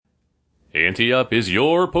Ante Up is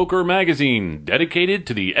your poker magazine dedicated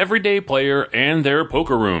to the everyday player and their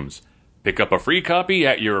poker rooms. Pick up a free copy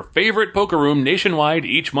at your favorite poker room nationwide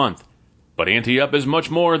each month. But Ante Up is much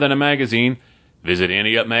more than a magazine. Visit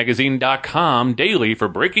AnteUpMagazine.com daily for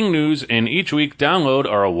breaking news, and each week download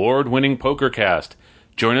our award-winning PokerCast.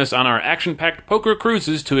 Join us on our action-packed poker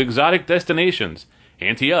cruises to exotic destinations.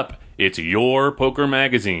 Ante Up, it's your poker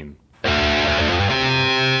magazine.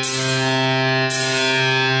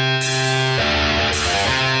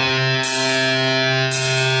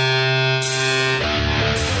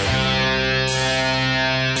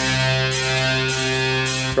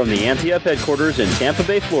 From the Ante Up headquarters in Tampa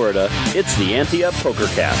Bay, Florida, it's the Ante Up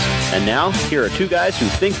PokerCast. And now, here are two guys who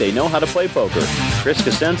think they know how to play poker, Chris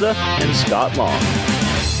Cosenza and Scott Long.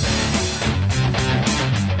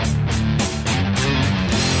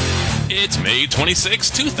 It's May 26,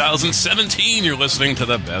 2017. You're listening to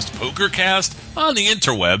the best PokerCast on the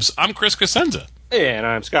interwebs. I'm Chris Cosenza. And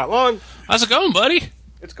I'm Scott Long. How's it going, buddy?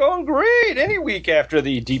 It's going great. Any week after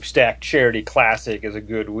the Deep Stack Charity Classic is a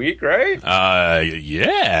good week, right? Yeah.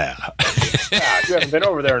 Yeah, you haven't been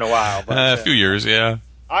over there in a while. But, a few years, yeah.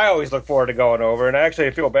 I always look forward to going over, and actually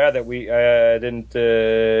I feel bad that we didn't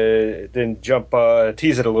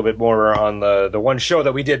tease it a little bit more on the one show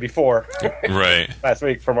that we did before. Right. Last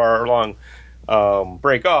week from our long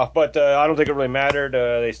break off. But I don't think it really mattered.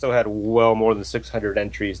 They still had well more than 600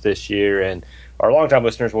 entries this year, and our longtime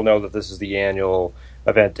listeners will know that this is the annual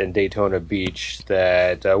event in Daytona Beach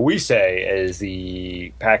that we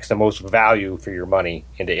say packs the most value for your money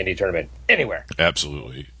into any tournament anywhere.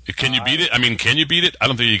 Absolutely. Can you beat it? I mean, can you beat it? I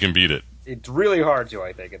don't think you can beat it. It's really hard to,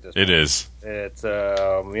 I think, at this point. It is. It's, I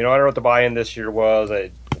don't know what the buy-in this year was.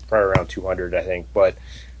 It's probably around 200, I think. But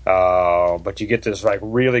you get this, like,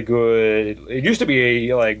 really good... It used to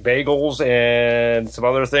be, like, bagels and some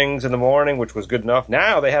other things in the morning, which was good enough.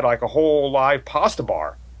 Now they had, like, a whole live pasta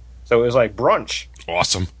bar. So it was like brunch.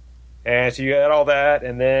 Awesome. And so you had all that,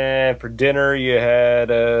 and then for dinner you had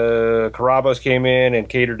Carrabba's came in and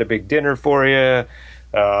catered a big dinner for you.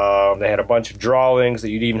 They had a bunch of drawings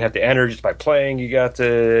that you'd even have to enter just by playing. You got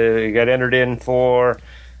entered in for,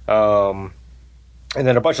 and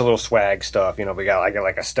then a bunch of little swag stuff. You know, we got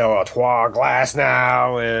like a Stella Artois glass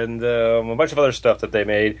now, and a bunch of other stuff that they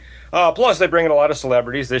made. Plus, they bring in a lot of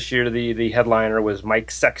celebrities. This year, the headliner was Mike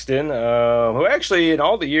Sexton, who actually, in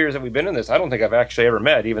all the years that we've been in this, I don't think I've actually ever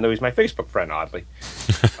met, even though he's my Facebook friend, oddly.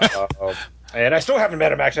 And I still haven't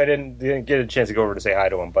met him, actually. I didn't get a chance to go over to say hi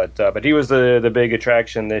to him, but he was the big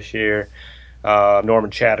attraction this year.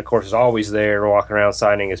 Norman Chad, of course, is always there, walking around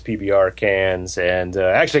signing his PBR cans, and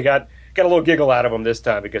actually got a little giggle out of him this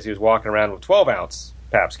time because he was walking around with 12-ounce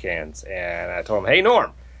Pabst cans, and I told him, "Hey,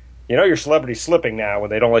 Norm, you know your celebrity's slipping now when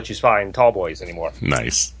they don't let you sign tall boys anymore."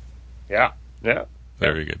 Nice. Yeah.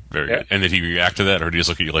 Very good, very good. And did he react to that, or did he just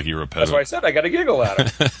look at you like you were a peasant? That's why I said I got a giggle at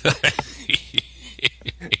him.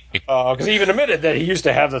 Because he even admitted that he used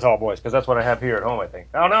to have the tall boys, because that's what I have here at home, I think.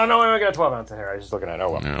 Oh, no, I got a 12-ounce of hair. I was just looking at it.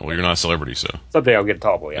 Oh, well. Yeah, well, you're not a celebrity, so. Someday I'll get a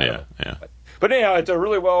tall boy. Yeah. But anyhow, it's a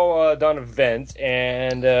really well done event,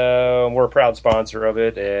 and we're a proud sponsor of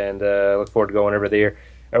it, and look forward to going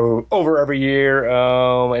over every year.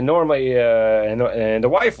 And normally, and the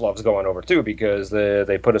wife loves going over too, because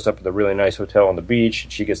they put us up at the really nice hotel on the beach,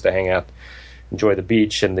 and she gets to hang out, enjoy the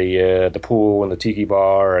beach and the pool and the tiki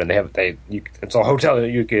bar, and it's a hotel that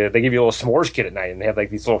they give you a little s'mores kit at night, and they have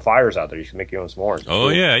like these little fires out there. You can make your own s'mores. Oh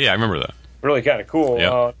cool. Yeah, I remember that. Really kind of cool.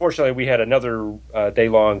 Yeah. Unfortunately, we had another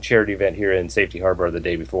day-long charity event here in Safety Harbor the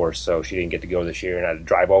day before, so she didn't get to go this year, and I had to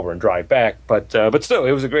drive over and drive back. But still,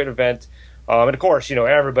 it was a great event. And of course,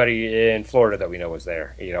 everybody in Florida that we know was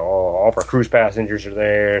there. All of our cruise passengers are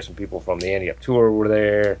there. Some people from the Ante Up tour were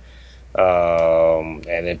there. And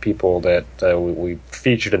then people that we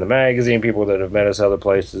featured in the magazine, people that have met us other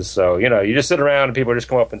places. So, you just sit around and people just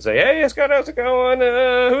come up and say, "Hey, Scott, how's it going?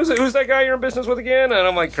 Who's that guy you're in business with again?" And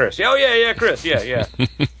I'm like, "Chris." "Oh, yeah, Chris. Yeah."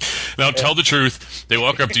 Now, tell the truth. They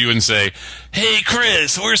walk up to you and say, "Hey,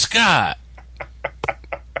 Chris, where's Scott?"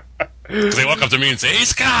 Because they walk up to me and say, "Hey,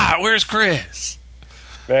 Scott, where's Chris?"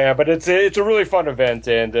 Yeah, but it's a really fun event,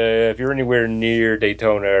 and if you're anywhere near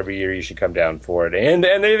Daytona every year, you should come down for it. And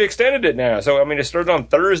they've extended it now. So, it started on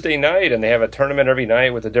Thursday night, and they have a tournament every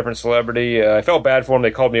night with a different celebrity. I felt bad for them.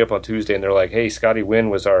 They called me up on Tuesday, and they're like, "Hey, Scotty Wynn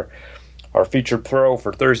was our featured pro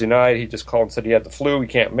for Thursday night. He just called and said he had the flu. He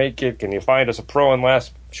can't make it. Can you find us a pro on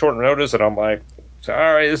last short notice?" And I'm like, "All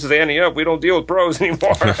right, this is Ante Up. We don't deal with pros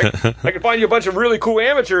anymore. I can find you a bunch of really cool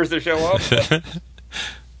amateurs to show up."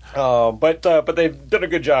 But they've done a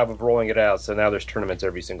good job of rolling it out, so now there's tournaments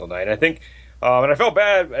every single night. I think And I felt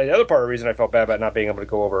bad. The other part of the reason I felt bad about not being able to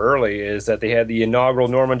go over early is that they had the inaugural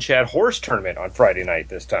Norman Chad horse tournament on Friday night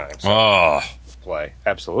this time. So play.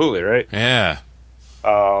 Absolutely, right? Yeah.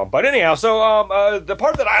 But anyhow, so the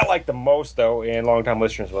part that I like the most, though, and longtime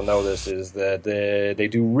listeners will know this, is that they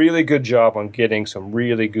do really good job on getting some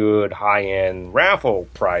really good high-end raffle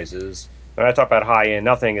prizes. When I talk about high-end,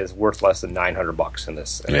 nothing is worth less than $900 in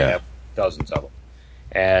this. And they have dozens of them.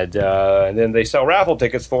 And then they sell raffle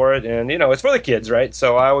tickets for it, and, it's for the kids, right?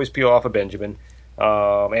 So I always peel off a Benjamin.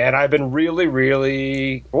 And I've been really,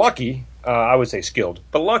 really lucky. I would say skilled,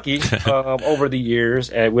 but lucky over the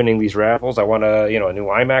years at winning these raffles. I won a new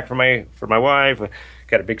iMac for my wife.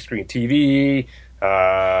 Got a big screen TV,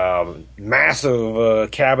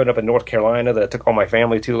 massive cabin up in North Carolina that I took all my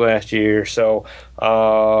family to last year. So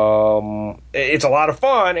it's a lot of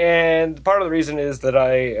fun, and part of the reason is that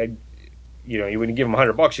I when you give them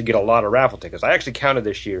 $100, you get a lot of raffle tickets. I actually counted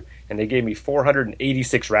this year, and they gave me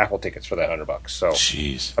 486 raffle tickets for that $100. So,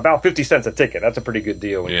 jeez, about 50 cents a ticket. That's a pretty good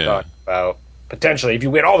deal when you talk about potentially, if you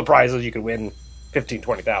win all the prizes, you could win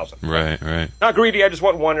 20,000. Right. Not greedy. I just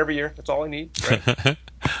want one every year. That's all I need. Right?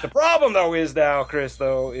 The problem, though, is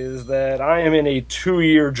that I am in a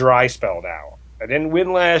 2-year dry spell now. I didn't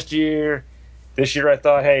win last year. This year I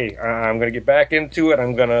thought, hey, I'm going to get back into it.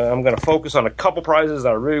 I'm gonna focus on a couple prizes that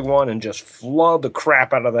I really want and just flood the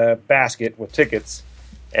crap out of that basket with tickets.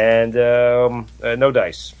 And no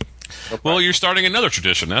dice. Well, you're starting another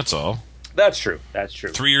tradition, that's all. That's true.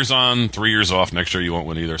 3 years on, 3 years off. Next year you won't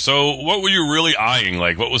win either. So what were you really eyeing?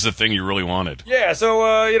 Like, what was the thing you really wanted? Yeah, so,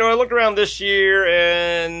 I looked around this year,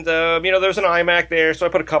 and, there's an iMac there, so I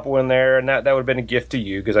put a couple in there, and that would have been a gift to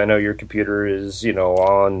you, because I know your computer is,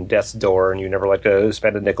 on death's door, and you never like to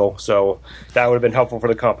spend a nickel, so that would have been helpful for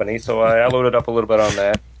the company, so I loaded up a little bit on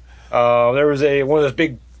that. There was one of those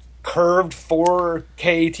big curved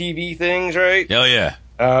 4K TV things, right? Hell yeah.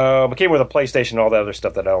 It came with a PlayStation and all the other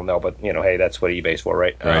stuff that I don't know, but, hey, that's what eBay's for,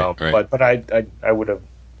 right? Right. But I would have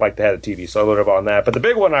liked to have a TV, so I loaded up on that. But the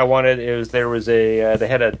big one I wanted is there was they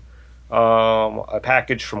had a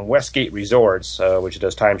package from Westgate Resorts, which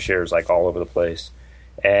does timeshares like all over the place.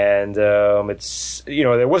 And it's,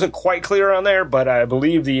 it wasn't quite clear on there, but I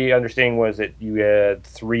believe the understanding was that you had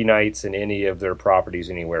 3 nights in any of their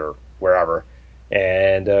properties anywhere, wherever,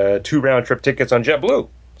 and 2 round-trip tickets on JetBlue.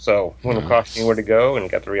 So wouldn't have cost me where to go and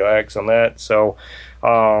got to relax on that. So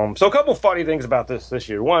a couple funny things about this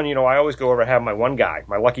year. One, I always go over and have my one guy,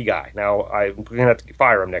 my lucky guy. Now, I'm going to have to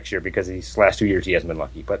fire him next year because these last 2 years he hasn't been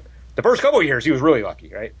lucky. But the first couple of years he was really lucky,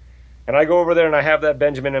 right? And I go over there and I have that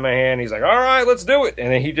Benjamin in my hand. He's like, all right, let's do it.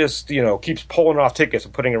 And then he just, keeps pulling off tickets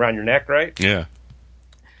and putting it around your neck, right? Yeah.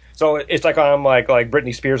 So it's like I'm like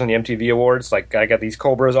Britney Spears on the MTV Awards. Like I got these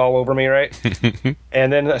cobras all over me, right?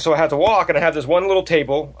 And then so I have to walk, and I have this one little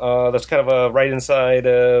table that's kind of right inside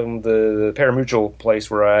the parimutuel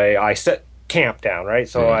place where I set camp down, right?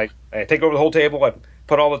 So I take over the whole table. I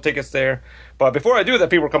put all the tickets there. But before I do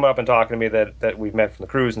that, people were coming up and talking to me that we've met from the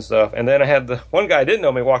cruise and stuff. And then I had the one guy who didn't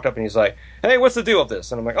know me walked up and he's like, "Hey, what's the deal with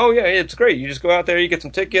this?" And I'm like, "Oh yeah, it's great. You just go out there, you get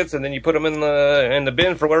some tickets, and then you put them in the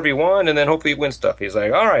bin for whatever you want, and then hopefully you win stuff." He's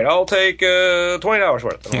like, "All right, I'll take $20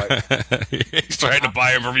 worth." I'm like, he's trying to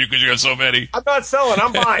buy them from you because you got so many. I'm not selling.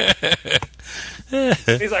 I'm buying.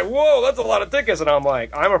 He's like, "Whoa, that's a lot of tickets," and I'm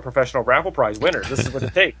like, "I'm a professional raffle prize winner. This is what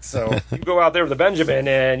it takes." So you go out there with a Benjamin,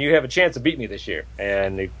 and you have a chance to beat me this year,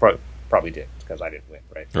 and he probably did because I didn't win,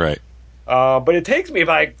 right? Right. But it takes me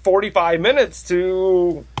like 45 minutes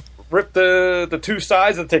to rip the 2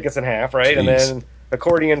 sides of the tickets in half, right? Jeez. And then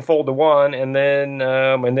accordion fold to one, and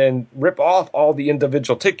then rip off all the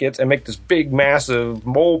individual tickets and make this big, massive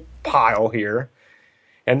mole pile here.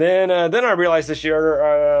 And then I realized this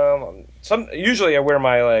year, usually I wear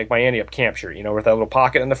my Ante Up camp shirt, with that little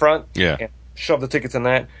pocket in the front. Yeah. And shove the tickets in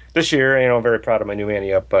that. This year, I'm very proud of my new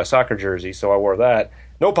Ante Up soccer jersey, so I wore that.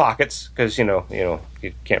 No pockets, because, you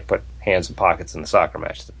can't put hands in pockets in the soccer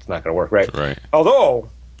match. It's not going to work, right? Right. Although,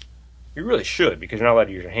 you really should, because you're not allowed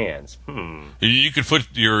to use your hands. You could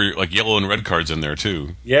put your, yellow and red cards in there, too.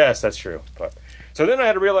 Yes, that's true. But so then I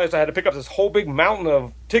had to realize I had to pick up this whole big mountain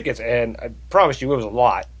of tickets, and I promise you it was a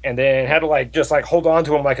lot. And then had to, just hold on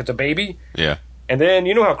to them like it's a baby. Yeah. And then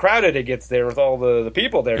you know how crowded it gets there with all the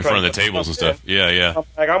people there. In front of the tables and stuff. Yeah.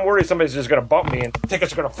 I'm worried somebody's just going to bump me and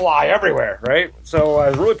tickets are going to fly everywhere, right? So I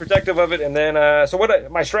was really protective of it. And then,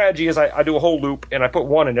 my strategy is I do a whole loop and I put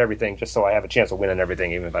 1 in everything just so I have a chance of winning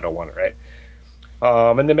everything even if I don't want it, right?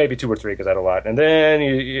 And then maybe 2 or 3 because I had a lot. And then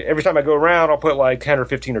every time I go around, I'll put 10 or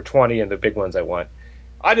 15 or 20 in the big ones I want.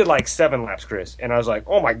 I did 7 laps, Chris. And I was like,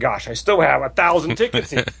 oh my gosh, I still have 1,000 tickets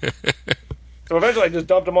here. So eventually I just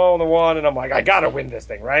dumped them all in the one, and I'm like, I gotta win this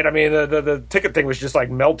thing, right? I mean, the ticket thing was just like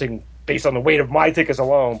melting based on the weight of my tickets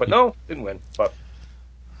alone. But no, didn't win. But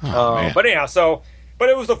anyhow, but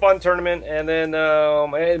it was a fun tournament, and then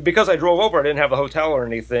and because I drove over, I didn't have a hotel or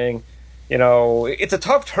anything. You know, it's a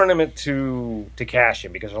tough tournament to cash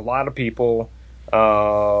in because a lot of people.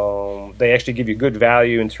 They actually give you good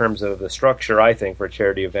value in terms of the structure, I think, for a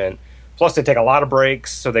charity event. Plus, they take a lot of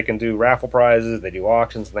breaks so they can do raffle prizes, they do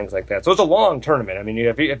auctions and things like that. So it's a long tournament. I mean,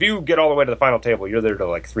 if you get all the way to the final table, you're there till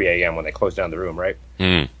like 3 a.m. when they close down the room, right?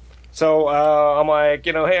 Mm. So I'm like,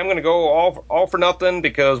 hey, I'm going to go all for nothing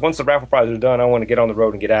because once the raffle prizes are done, I want to get on the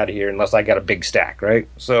road and get out of here unless I got a big stack, right?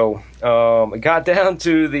 So it got down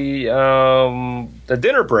to the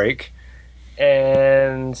dinner break,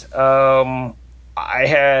 and I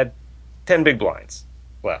had 10 big blinds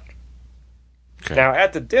left. Okay. Now,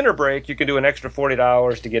 at the dinner break, you can do an extra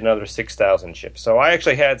 $40 to get another 6,000 chips. So I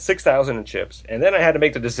actually had 6,000 in chips, and then I had to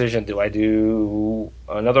make the decision, do I do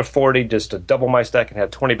another 40 just to double my stack and have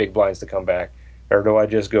 20 big blinds to come back, or do I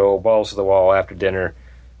just go balls to the wall after dinner,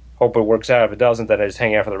 hope it works out? If it doesn't, then I just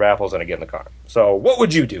hang out for the raffles and I get in the car. So what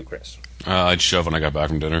would you do, Chris? I'd shove when I got back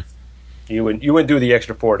from dinner. You wouldn't do the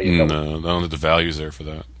extra 40? No, I don't think the value's there for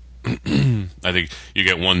that. I think you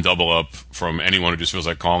get one double up from anyone who just feels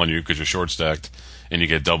like calling you because you're short stacked, and you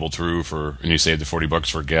get double through and you save the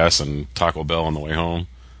 $40 for gas and Taco Bell on the way home.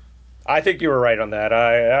 I think you were right on that.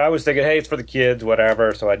 I was thinking, hey, it's for the kids,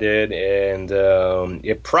 whatever. So I did, and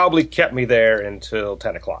it probably kept me there until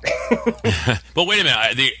 10 o'clock. But wait a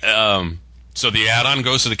minute, so the add-on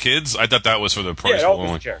goes to the kids? I thought that was for the price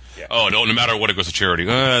only. Yeah. Oh, no matter what, it goes to charity.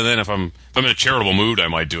 Then if I'm in a charitable mood, I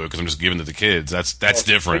might do it because I'm just giving it to the kids. That's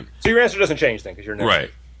different. So your answer doesn't change then because you're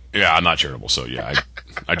right. Yeah, I'm not charitable, so yeah,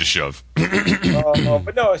 I just shove.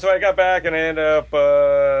 But no, so I got back and I ended up,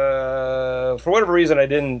 for whatever reason, I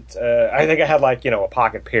didn't. I think I had a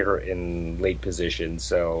pocket pair in late position,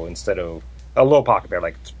 so instead of a low pocket pair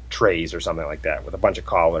like trays or something like that with a bunch of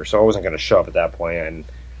collars, so I wasn't going to shove at that point, and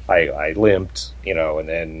I limped, and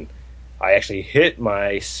then I actually hit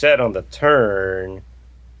my set on the turn,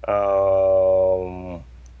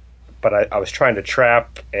 but I was trying to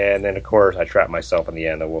trap, and then, of course, I trapped myself in the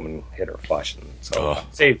end. The woman hit her flush, and so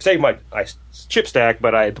saved my chip stack,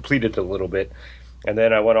 but I depleted it a little bit. And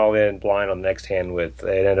then I went all in blind on the next hand it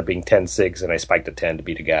ended up being 10-6, and I spiked a 10 to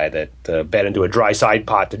beat a guy that bet into a dry side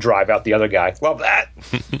pot to drive out the other guy. Love that!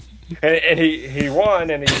 And he won,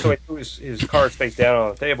 and he threw his cards face down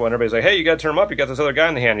on the table, and everybody's like, hey, you got to turn him up. You got this other guy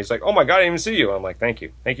in the hand. He's like, oh, my God, I didn't even see you. I'm like, thank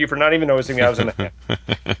you. Thank you for not even noticing me. I was in the hand.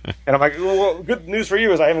 And I'm like, well, good news for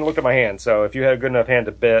you is I haven't looked at my hand. So if you had a good enough hand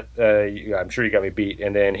to bet, I'm sure you got me beat.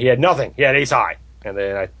 And then he had nothing. He had ace high. And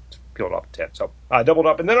then I peeled off 10. So I doubled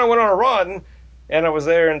up. And then I went on a run, and I was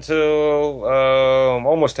there until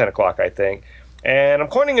almost 10 o'clock, I think. And I'm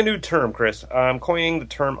coining a new term, Chris. I'm coining the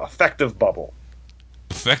term effective bubble.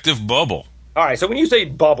 Effective bubble. All right, so when you say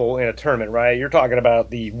bubble in a tournament, right, you're talking about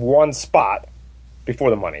the one spot before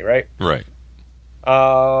the money, right? Right.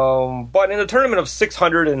 But in a tournament of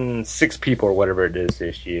 606 people or whatever it is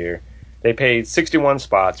this year, they paid 61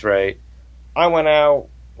 spots, right? I went out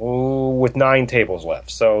with 9 tables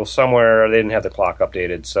left. So somewhere, they didn't have the clock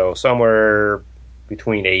updated, so somewhere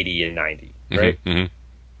between 80 and 90, right?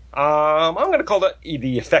 Mm-hmm. I'm going to call that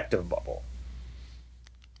the effective bubble.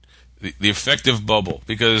 The effective bubble,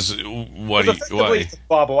 because why?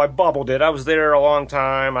 Bubble. I bubbled it. I was there a long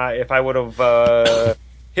time. If I would have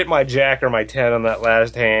hit my jack or my 10 on that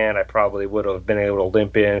last hand, I probably would have been able to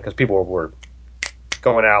limp in because people were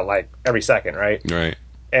going out like every second, right? Right.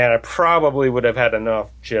 And I probably would have had enough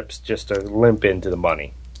chips just to limp into the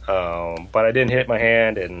money. But I didn't hit my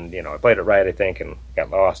hand, and I played it right, I think, and got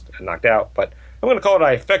lost and knocked out. But I'm going to call it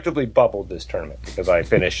I effectively bubbled this tournament because I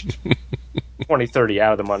finished 20-30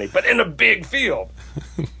 out of the money, but in a big field.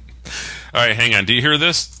 All right, hang on. Do you hear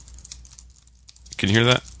this? Can you hear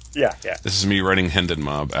that? Yeah. This is me writing Hendon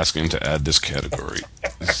Mob, asking him to add this category.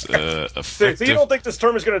 Effective. So you don't think this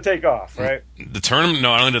term is going to take off, right? The term?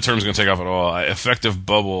 No, I don't think the term is going to take off at all. Effective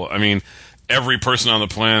bubble. I mean, every person on the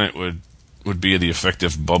planet would be the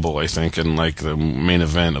effective bubble, I think, in like the main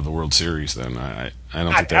event of the World Series. Then I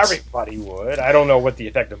don't think that's... everybody would. I don't know what the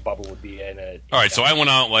effective bubble would be in it. All right, so I went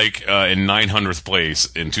out like in 900th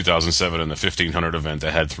place in 2007 in the 1500 event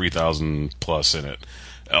that had 3,000 plus in it.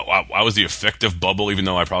 I was the effective bubble, even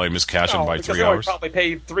though I probably missed cash in by 3 hours. Probably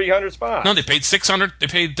paid 300 spots. No, they paid 600. They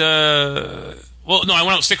paid. I went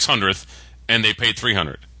out 600th, and they paid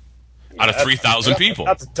 300 out of 3,000 people.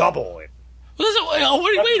 That's double.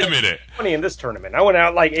 Wait a minute. 20 in this tournament. I went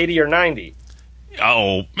out like 80 or 90.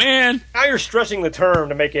 Oh, man. Now you're stretching the term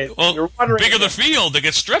to make it. Well, you're wondering bigger the field, it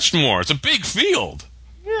gets stretched more. It's a big field.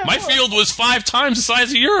 Yeah, My field was 5 times the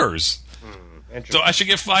size of yours. So I should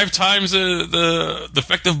get 5 times the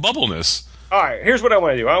effective bubbleness. All right, here's what I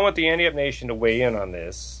want to do. I want the Ante Up Nation to weigh in on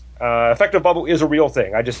this. Effective bubble is a real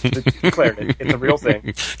thing. I just declared it. It's a real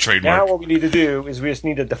thing. Trademark. Now what we need to do is we just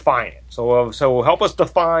need to define it. So help us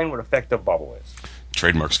define what effective bubble is.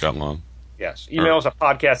 Trademark Scott Long. Yes. Email us at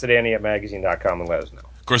podcast@anteupmagazine.com and let us know.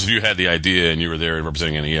 Of course, if you had the idea and you were there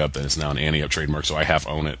representing Ante Up, then it's now an Ante Up trademark, so I half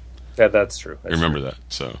own it. That's true. You remember that.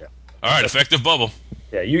 So, All right, effective bubble.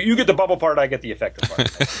 Yeah, you get the bubble part, I get the effective part.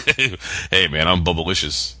 Hey, man, I'm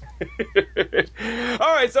bubblicious.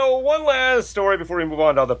 All right, so one last story before we move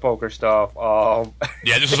on to other poker stuff.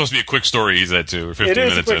 Yeah, this was supposed to be a quick story, he said, too. 15 it is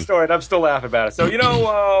minutes a quick in. story, and I'm still laughing about it. So,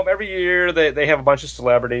 every year they have a bunch of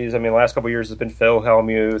celebrities. I mean, the last couple of years has been Phil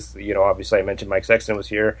Hellmuth. Obviously I mentioned Mike Sexton was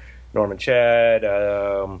here, Norman Chad.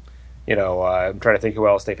 I'm trying to think who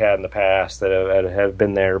else they've had in the past that have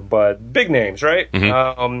been there. But big names, right?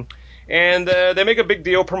 Mm-hmm. And they make a big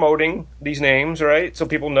deal promoting these names, right? So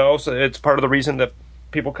people know. So it's part of the reason that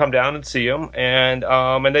people come down and see them. And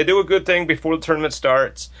they do a good thing before the tournament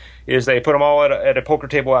starts is they put them all at a poker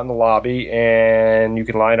table out in the lobby, and you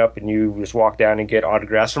can line up and you just walk down and get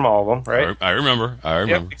autographs from all of them, right? I remember.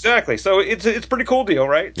 Yep, exactly. So it's a pretty cool deal,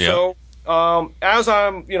 right? Yeah. So as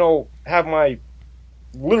I'm, have my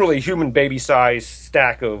literally human baby size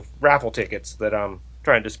stack of raffle tickets that I'm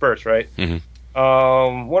trying to disperse, right? Mm-hmm.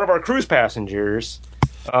 One of our cruise passengers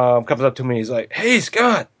comes up to me. He's like, "Hey,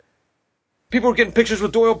 Scott, people are getting pictures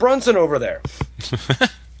with Doyle Brunson over there."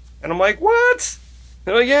 And I'm like, "What?"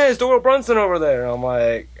 They're like, "Yeah, it's Doyle Brunson over there." And I'm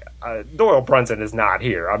like, "Doyle Brunson is not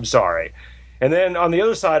here. I'm sorry." And then on the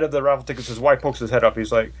other side of the raffle tickets, his wife pokes his head up.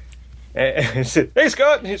 He's like, and he said, "Hey,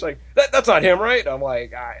 Scott." And he's like, that's not him, right? I'm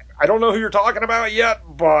like, I don't know who you're talking about yet,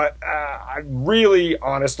 but I really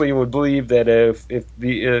honestly would believe that if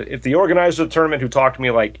the organizer of the tournament, who talked to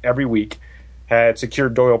me like every week, had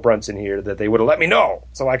secured Doyle Brunson here, that they would have let me know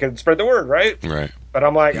so I could spread the word, right? Right. But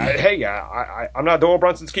I'm like, I'm not Doyle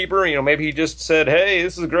Brunson's keeper. Maybe he just said, "Hey,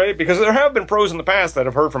 this is great," because there have been pros in the past that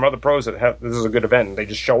have heard from other pros that this is a good event, and they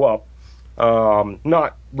just show up.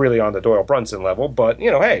 Not really on the Doyle Brunson level, but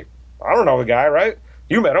hey, I don't know the guy, right?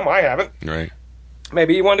 You met him, I haven't. Right.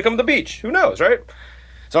 Maybe he wanted to come to the beach. Who knows, right?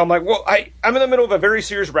 So I'm like, well, I'm in the middle of a very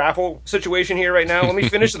serious raffle situation here right now. Let me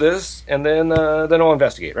finish this, and then I'll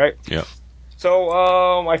investigate, right? Yeah.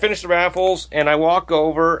 So I finish the raffles, and I walk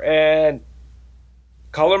over, and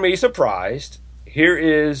color me surprised. Here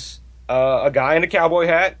is a guy in a cowboy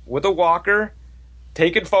hat with a walker,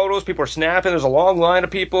 taking photos. People are snapping. There's a long line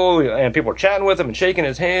of people, and people are chatting with him and shaking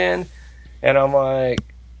his hand. And I'm like,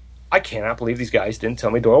 I cannot believe these guys didn't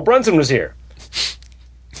tell me Doyle Brunson was here.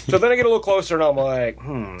 So then I get a little closer, and I'm like,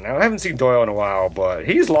 now I haven't seen Doyle in a while, but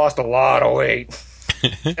he's lost a lot of weight.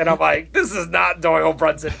 And I'm like, this is not Doyle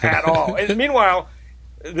Brunson at all. And meanwhile,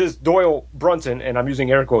 this Doyle Brunson, and I'm using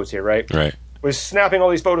air quotes here, right? Right. Was snapping all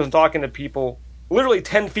these photos and talking to people literally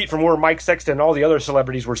 10 feet from where Mike Sexton and all the other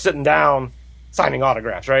celebrities were sitting down signing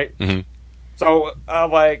autographs, right? Mm-hmm. So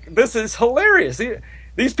I'm like, this is hilarious.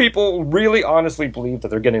 These people really honestly believe that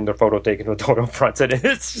they're getting their photo taken with Doyle Brunson. And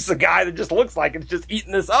it's just a guy that just looks like it's just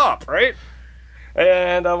eating this up, right?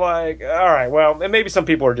 And I'm like, all right, well, and maybe some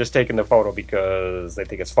people are just taking the photo because they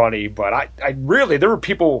think it's funny, but I really, there were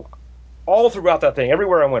people all throughout that thing,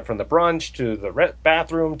 everywhere I went, from the brunch to the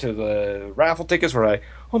bathroom to the raffle tickets, were like,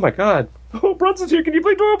 oh my God, Doyle Brunson's here, can you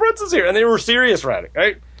play Doyle Brunson's here? And they were serious about it,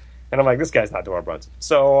 right? And I'm like, this guy's not Doyle Brunson.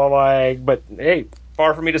 So I'm like, but hey,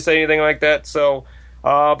 far from me to say anything like that. So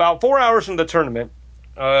about 4 hours from the tournament,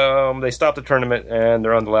 they stop the tournament, and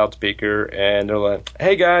they're on the loudspeaker, and they're like,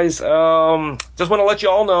 hey guys, just want to let you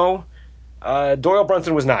all know, Doyle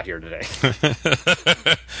Brunson was not here today.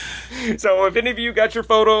 So if any of you got your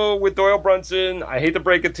photo with Doyle Brunson, I hate to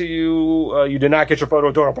break it to you, you did not get your photo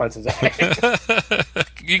with Doyle Brunson.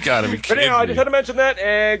 You gotta be kidding But anyhow, I just me. had to mention that,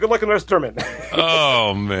 and good luck in the rest of the tournament.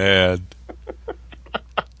 Oh, man.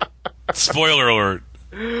 Spoiler alert.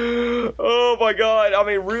 Oh my God. I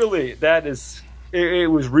mean, really, that is...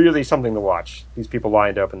 It was really something to watch. These people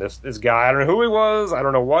lined up, and this guy, I don't know who he was, I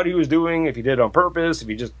don't know what he was doing, if he did it on purpose, if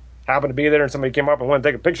he just happened to be there and somebody came up and wanted to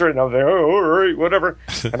take a picture, and I was like, oh, all right, whatever.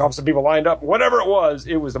 And all some people lined up. Whatever it was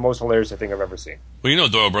the most hilarious thing I've ever seen. Well,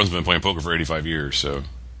 Doyle Brunson's been playing poker for 85 years, so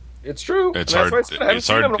It's true. it's And hard. that's why I said I haven't It's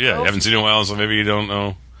seen him hard. in a Yeah, while. you haven't seen him in a while, so maybe you don't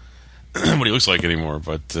know what he looks like anymore.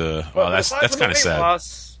 But that's aside from kind the of weight sad.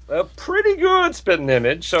 loss, a pretty good spitting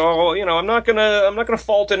image. So I'm not gonna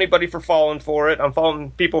fault anybody for falling for it. I'm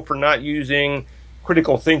faulting people for not using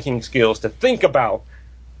critical thinking skills to think about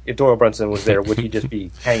if Doyle Brunson was there, would he just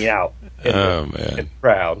be hanging out in the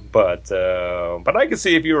crowd? But I can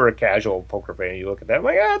see if you were a casual poker fan, you look at that, I'm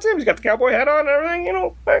like, Tim, he's got the cowboy hat on and everything,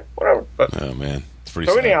 whatever. But, oh, man. It's pretty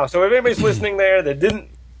so sad. anyhow, so if anybody's listening there that didn't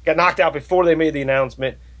get knocked out before they made the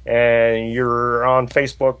announcement, and you're on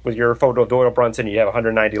Facebook with your photo of Doyle Brunson, you have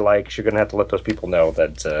 190 likes, you're going to have to let those people know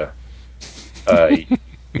that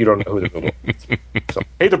you don't know who the people is. So,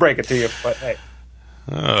 hate to break it to you, but hey.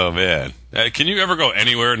 Oh, man. Can you ever go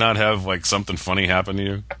anywhere and not have, like, something funny happen to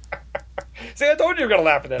you? See, I told you were going to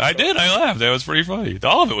laugh at that. I did. I laughed. That was pretty funny.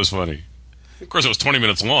 All of it was funny. Of course, it was 20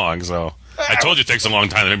 minutes long, so I told you it takes a long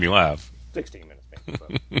time to make me laugh. 16 minutes, maybe. So.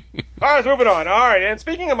 All right, moving on. All right, and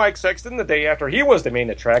speaking of Mike Sexton, the day after he was the main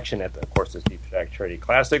attraction at, of course, this Deep Stack Charity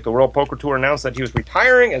Classic, the World Poker Tour announced that he was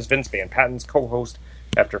retiring as Vince Van Patten's co-host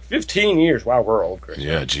after 15 years. Wow, we're old, Chris.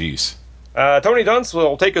 Yeah, jeez. Tony Dunst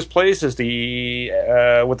will take his place as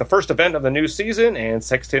with the first event of the new season, and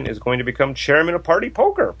Sexton is going to become chairman of Party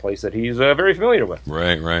Poker, a place that he's very familiar with.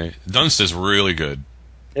 Right. Dunst is really good.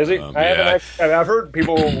 Is he? I've heard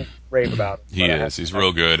people rave about him. He is. He's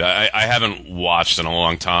real good. I haven't watched in a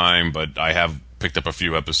long time, but I have picked up a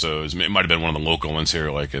few episodes. It might have been one of the local ones here,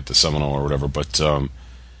 like at the Seminole or whatever, but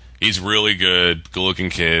he's really good-looking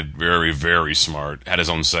kid, very, very smart, had his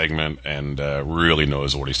own segment, and really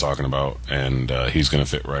knows what he's talking about, and he's going to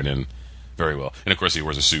fit right in very well. And, of course, he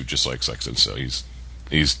wears a suit just like Sexton, so he's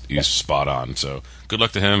spot on. So good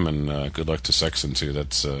luck to him, and good luck to Sexton, too.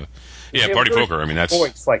 That's, Party Poker, I mean, that's...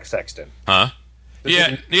 voice like Sexton. Huh?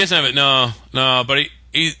 Yeah, he doesn't have it, no, but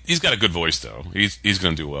he's got a good voice, though. He's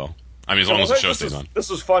going to do well. I mean, as long as the show stays on. This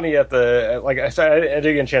was funny at the, like I said, I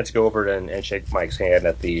didn't get a chance to go over and shake Mike's hand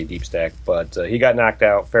at the Deep Stack, but he got knocked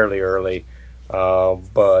out fairly early.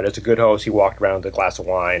 But as a good host, he walked around with a glass of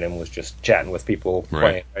wine and was just chatting with people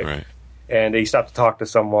playing. Right. And he stopped to talk to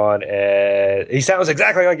someone, and he sounds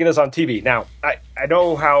exactly like he does on TV. Now, I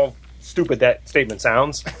know how stupid that statement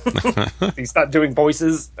sounds. He's not doing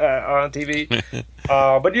voices on TV.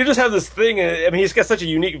 But you just have this thing. I mean, he's got such a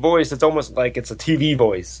unique voice. It's almost like it's a TV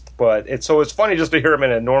voice. But it's funny just to hear him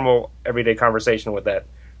in a normal, everyday conversation with that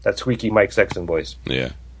squeaky Mike Sexton voice.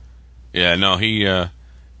 Yeah. Yeah, no, he's... I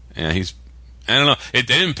don't know. They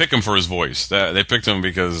didn't pick him for his voice. They picked him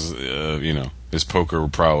because, his poker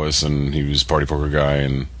prowess, and he was a party poker guy,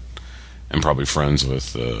 and probably friends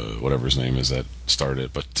with whatever his name is that started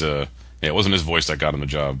it. But it wasn't his voice that got him the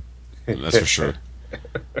job. That's for sure.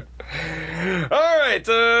 All right,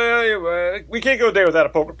 we can't go a day without a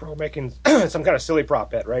poker pro making some kind of silly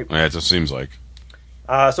prop bet, right? Yeah, it just seems like.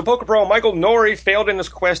 So poker pro Michael Norrie failed in his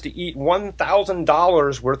quest to eat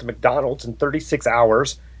 $1,000 worth of McDonald's in 36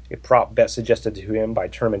 hours. A prop bet suggested to him by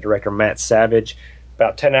tournament director Matt Savage.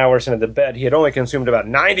 About 10 hours into the bet, he had only consumed about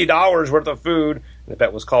 $90 worth of food. And the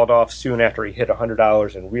bet was called off soon after he hit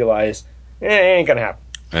 $100 and realized, it ain't going to happen.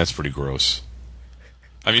 That's pretty gross.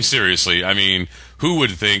 I mean, seriously. I mean, who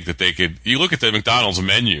would think that they could... You look at the McDonald's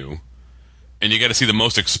menu, and you got to see the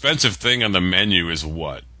most expensive thing on the menu is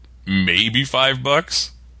what? Maybe $5?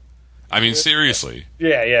 I mean, seriously.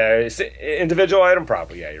 Yeah. It's individual item,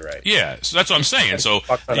 probably. Yeah, you're right. Yeah, so that's what I'm saying. So,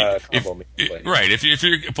 if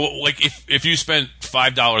you spent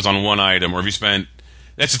 $5 on one item, or if you spent,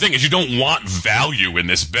 that's the thing is you don't want value in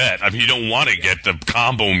this bet. I mean, you don't want to get the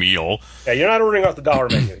combo meal. Yeah, you're not ordering off the dollar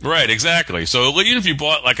menu. Right, exactly. So even if you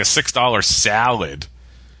bought like a $6 salad,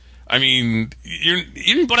 I mean, you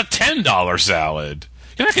even bought a $10 salad,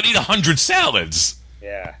 you're not going to eat 100 salads.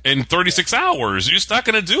 Yeah. In 36 hours. You're just not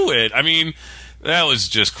going to do it. I mean, that was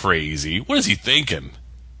just crazy. What is he thinking?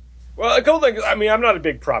 Well, a couple things. I mean, I'm not a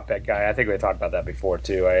big prop bet guy. I think we talked about that before,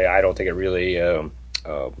 too. I don't think it really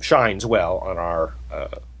shines well on our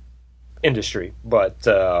industry. But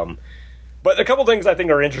a couple things I think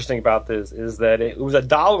are interesting about this is that it was a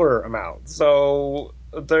dollar amount. So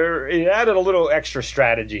it added a little extra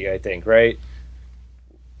strategy, I think, right?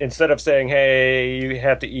 Instead of saying, hey, you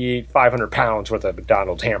have to eat 500 pounds worth of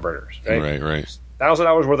McDonald's hamburgers, right? Right.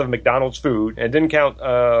 $1,000 worth of McDonald's food, and it didn't count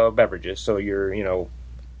beverages, so the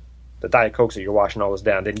Diet Cokes that you're washing all this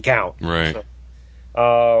down didn't count. Right.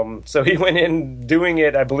 So he went in doing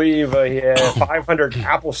it, I believe he had 500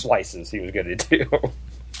 apple slices he was going to do.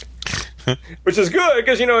 Which is good,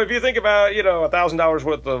 because, if you think about, $1,000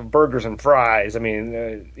 worth of burgers and fries, I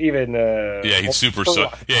mean, even... he'd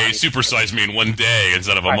supersize me in one day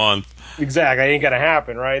instead of a month. Exactly. It ain't going to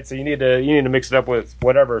happen, right? So you need to mix it up with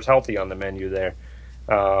whatever's healthy on the menu there.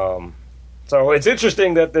 So it's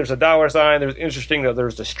interesting that there's a dollar sign. It's interesting that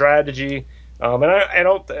there's the strategy. And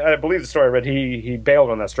I believe the story I read, he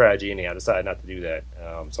bailed on that strategy, and he decided not to do that.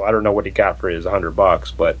 So I don't know what he got for his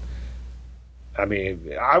 $100, but... I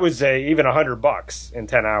mean, I would say even $100 in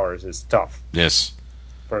 10 hours is tough Yes.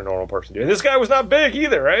 for a normal person to do. And this guy was not big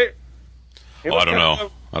either, right? I don't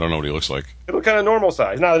know. I don't know what he looks like. It looked kind of normal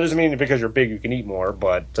size. Now, that doesn't mean because you're big you can eat more,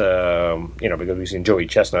 but, because we've seen Joey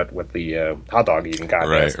Chestnut with the hot dog eating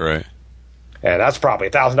contest. Right. And that's probably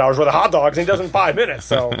 $1,000 worth of hot dogs, and he does it in 5 minutes,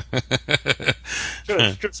 so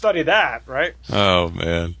should study that, right? Oh,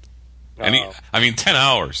 man. And 10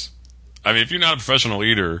 hours. I mean, if you're not a professional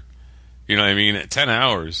eater, you know what I mean, 10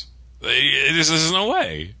 hours, there's no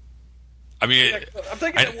way. I mean,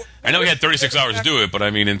 I know he had 36 hours to do it, but I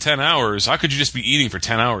mean, in 10 hours, how could you just be eating for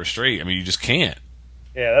 10 hours straight? I mean, you just can't.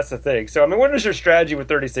 Yeah, that's the thing. So, I mean, what is your strategy with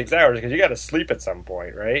 36 hours? Because you got to sleep at some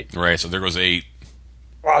point, right? Right, so there goes 8.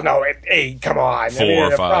 Well, no, 8, come on. 4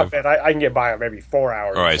 or 5. I can get by maybe 4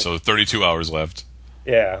 hours. All right, so 32 hours left.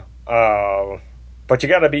 Yeah. But you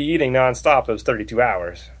got to be eating nonstop those 32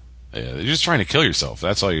 hours. Yeah, you're just trying to kill yourself.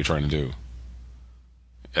 That's all you're trying to do.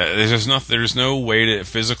 There's no way to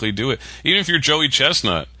physically do it. Even if you're Joey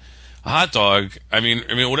Chestnut, a hot dog. I mean,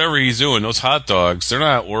 whatever he's doing, those hot dogs, they're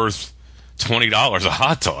not worth $20 a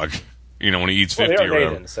hot dog. You know, when he eats 50 they are or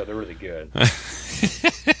whatever. Nathan, so they're really good.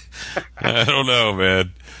 I don't know,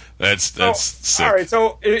 man. That's sick. All right,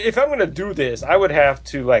 so if I'm going to do this, I would have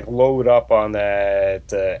to load up on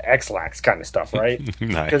that X-Lax kind of stuff, right?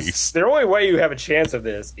 Nice. Because the only way you have a chance of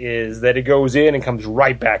this is that it goes in and comes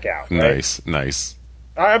right back out. Right? Nice.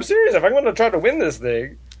 I'm serious. If I'm going to try to win this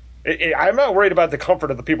thing, I'm not worried about the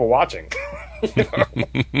comfort of the people watching.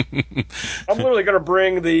 I'm literally going to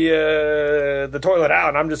bring the toilet out,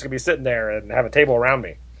 and I'm just going to be sitting there and have a table around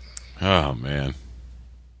me. Oh, man.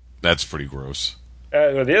 That's pretty gross.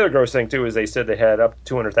 The other gross thing, too, is they said they had up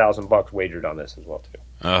to $200,000 wagered on this as well, too.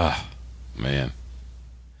 Oh, man.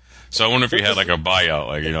 So I wonder if you had a buyout,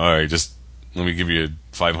 all right, just let me give you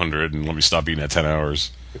 $500 and let me stop eating at 10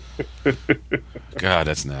 hours. God,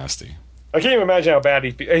 that's nasty. I can't even imagine how bad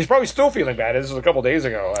he's probably still feeling bad. This was a couple days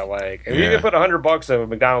ago. If you could put $100 of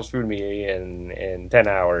McDonald's food me in 10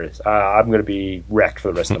 hours, I'm going to be wrecked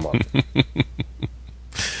for the rest of the month.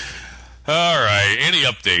 All right, any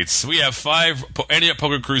updates? We have 5 Ante Up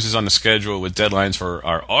Poker cruises on the schedule with deadlines for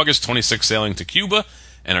our August 26th sailing to Cuba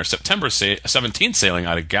and our September 17th sailing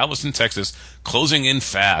out of Galveston, Texas, closing in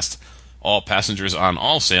fast. All passengers on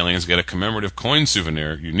all sailings get a commemorative coin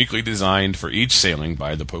souvenir uniquely designed for each sailing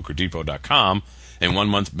by thepokerdepot.com, a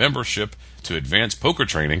 1-month membership to advanced poker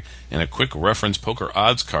training, and a quick reference poker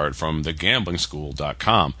odds card from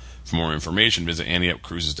thegamblingschool.com. For more information, visit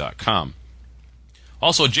anteupcruises.com.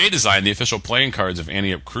 Also, J Design, the official playing cards of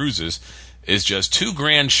Ante Up Cruises, is just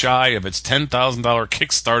 $2,000 shy of its $10,000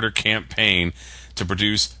 Kickstarter campaign to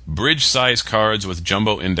produce bridge-size cards with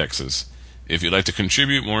jumbo indexes. If you'd like to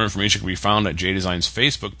contribute, more information can be found at J Design's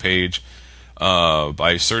Facebook page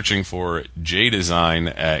by searching for J Design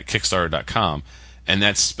at Kickstarter.com, and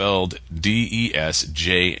that's spelled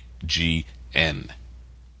DESJGN.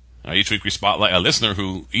 Each week we spotlight a listener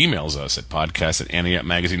who emails us at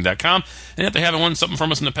podcast@anteupmagazine.com, and if they haven't won something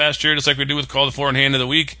from us in the past year, just like we do with Call the Four and Hand of the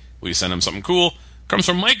Week, we send them something cool. Comes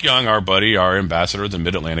from Mike Young, our buddy, our ambassador of the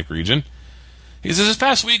Mid-Atlantic region. He says, this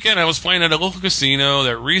past weekend I was playing at a local casino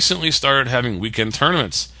that recently started having weekend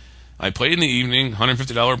tournaments. I played in the evening,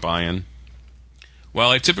 $150 buy-in.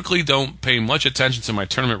 While I typically don't pay much attention to my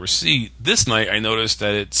tournament receipt, this night I noticed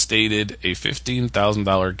that it stated a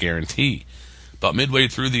 $15,000 guarantee. About midway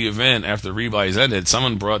through the event, after the rebuys ended,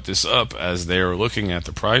 someone brought this up as they were looking at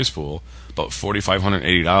the prize pool, about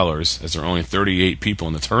 $4,580, as there are only 38 people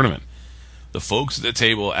in the tournament. The folks at the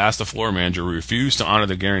table asked the floor manager who refused to honor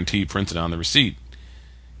the guarantee printed on the receipt.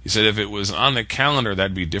 He said if it was on the calendar,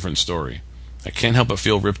 that'd be a different story. I can't help but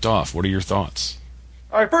feel ripped off. What are your thoughts?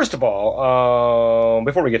 All right, first of all,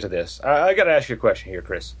 before we get to this, I got to ask you a question here,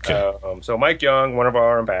 Chris. Okay. So Mike Young, one of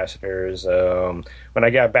our ambassadors, when I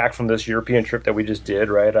got back from this European trip that we just did,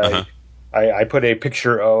 right, I put a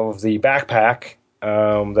picture of the backpack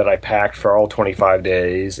that I packed for all 25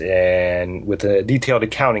 days, and with a detailed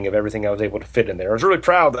accounting of everything I was able to fit in there. I was really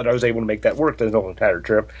proud that I was able to make that work the whole entire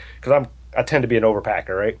trip, because I tend to be an overpacker,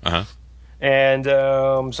 right? And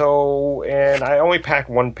and I only packed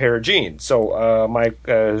one pair of jeans. So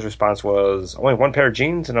Mike's response was, only one pair of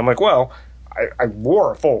jeans? And I'm like, well, I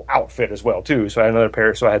wore a full outfit as well, too. So I had another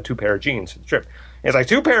pair, so I had 2 pair of jeans for the trip. And it's like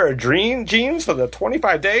 2 pair of jeans for the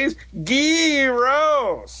 25 days?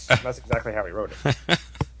 Gyros! That's exactly how he wrote it.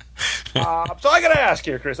 So I got to ask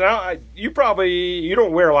here, Chris. Now, you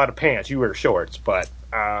don't wear a lot of pants. You wear shorts. But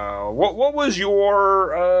what was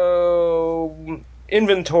your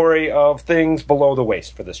inventory of things below the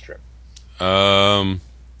waist for this trip? 1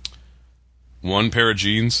 pair of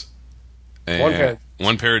jeans And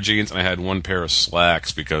one pair of jeans, and I had one pair of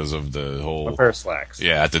slacks because of the whole... One pair of slacks.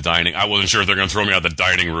 Yeah, at the dining. I wasn't sure if they're going to throw me out the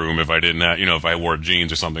dining room if I didn't have, if I wore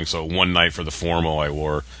jeans or something. So one night for the formal, I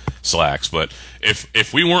wore slacks. But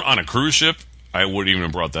if we weren't on a cruise ship, I wouldn't even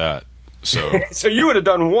have brought that. So so you would have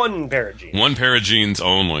done one pair of jeans. One pair of jeans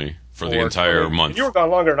only for the entire month. You were gone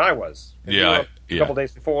longer than I was. Yeah. A couple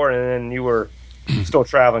days before, and then you were still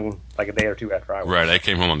traveling like a day or two after I was. Right, I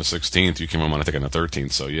came home on the 16th. You came home on, I think, on the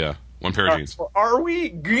 13th. So, yeah, one pair of jeans. Are we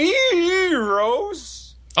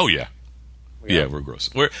gross? Oh, yeah. Yeah, we're gross.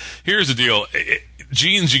 Here's the deal.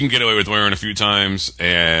 Jeans you can get away with wearing a few times,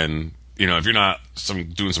 and, if you're not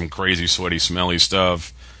doing some crazy, sweaty, smelly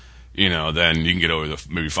stuff, then you can get away with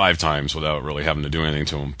maybe 5 times without really having to do anything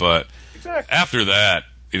to them. But after that,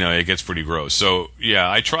 it gets pretty gross. So,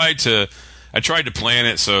 yeah, I tried to plan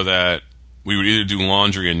it so that we would either do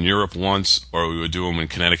laundry in Europe once, or we would do them in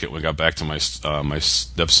Connecticut when we got back to my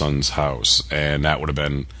stepson's house, and that would have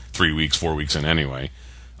been 3 weeks, 4 weeks in anyway.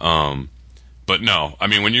 But no, I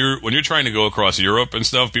mean, when you're trying to go across Europe and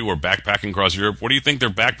stuff, people are backpacking across Europe. What do you think they're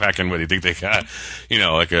backpacking with? You think they got,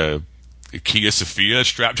 like a Kia Sophia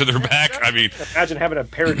strapped to their back? I mean, imagine having a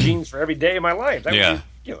pair of jeans for every day of my life. That would be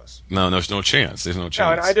ridiculous. No, there's no chance. There's no chance.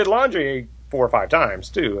 No, and I did laundry 4 or 5 times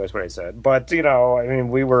too. That's what I said. But I mean,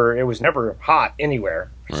 it was never hot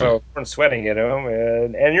anywhere, so we weren't sweating, and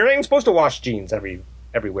you're not even supposed to wash jeans every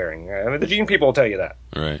wearing. I mean, the jean people will tell you that.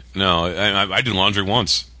 Right. No, I did laundry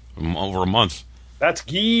once over a month. That's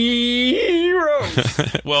gross.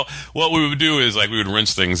 Well, what we would do is we would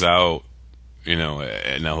rinse things out, in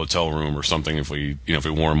a hotel room or something if we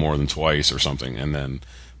wore them more than twice or something, and then,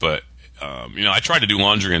 but. I tried to do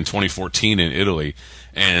laundry in 2014 in Italy,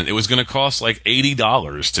 and it was going to cost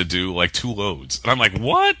 $80 to do 2 loads. And I'm like,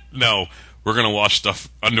 what? No, we're going to wash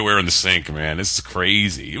underwear in the sink, man. This is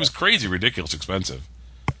crazy. It was crazy, ridiculous, expensive.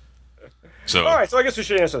 So, all right, so I guess we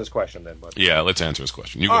should answer this question then, bud. Yeah, let's answer this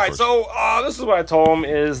question. You go first. So this is what I told him,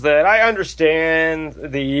 is that I understand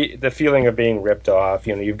the feeling of being ripped off.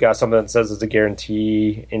 You've got something that says it's a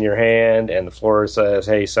guarantee in your hand, and the floor says,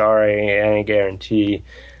 hey, sorry, I ain't guarantee.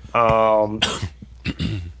 But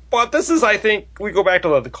this is, I think, we go back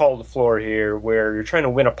to the call to the floor here, where you're trying to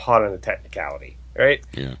win a pot on a technicality, right?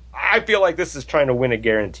 Yeah. I feel like this is trying to win a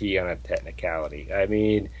guarantee on a technicality. I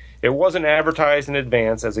mean, it wasn't advertised in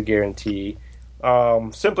advance as a guarantee.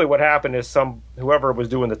 Simply what happened is whoever was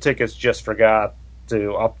doing the tickets just forgot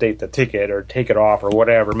to update the ticket or take it off or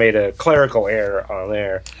whatever, made a clerical error on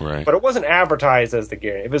there. Right. But it wasn't advertised as the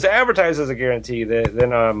guarantee. If it was advertised as a guarantee,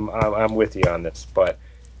 then I'm with you on this. But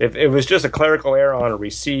if it was just a clerical error on a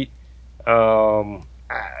receipt, you're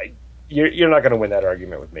not going to win that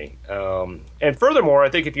argument with me. And furthermore, I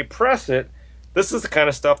think if you press it, this is the kind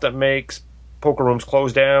of stuff that makes poker rooms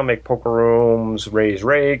close down, make poker rooms raise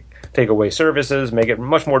rate, take away services, make it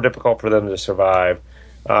much more difficult for them to survive.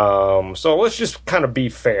 So let's just kind of be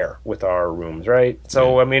fair with our rooms, right?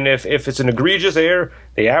 So, I mean, if it's an egregious error,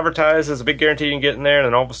 they advertise as a big guarantee you can get in there, and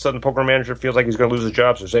then all of a sudden the poker manager feels like he's going to lose his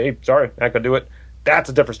job, so say, hey, sorry, not going to do it.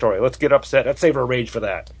 That's a different story. Let's get upset. Let's save our rage for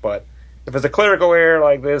that. But if it's a clerical error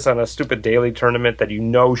like this on a stupid daily tournament that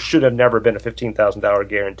should have never been a $15,000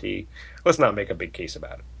 guarantee, let's not make a big case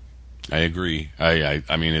about it. I agree. I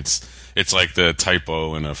mean, it's like the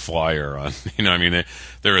typo in a flyer on, I mean,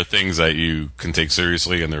 there are things that you can take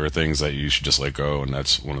seriously and there are things that you should just let go. And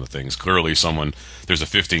that's one of the things. Clearly there's a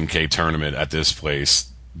 $15K tournament at this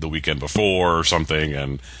place the weekend before or something,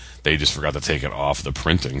 and they just forgot to take it off the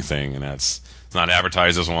printing thing. And it's not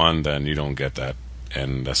advertised as one, then you don't get that.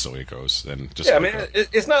 And that's the way it goes. And just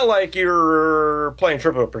it's not like you're playing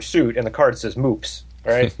Trivial Pursuit and the card says Moops,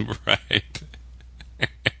 right? Right.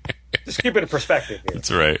 Just keep it in perspective here. That's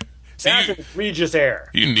right. That's an egregious error.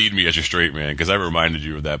 You need me as your straight man, because I reminded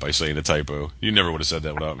you of that by saying a typo. You never would have said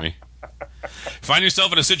that without me. Find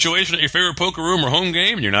yourself in a situation at your favorite poker room or home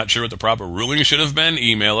game and you're not sure what the proper ruling should have been?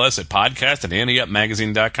 Email us at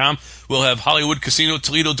podcast@anteupmagazine.com. We'll have Hollywood Casino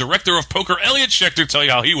Toledo Director of Poker, Elliot Schechter, tell you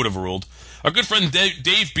how he would have ruled. Our good friend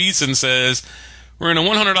Dave Beeson says, we're in a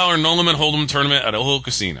 $100 no-limit hold'em tournament at Old Hill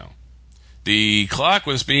Casino. The clock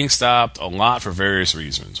was being stopped a lot for various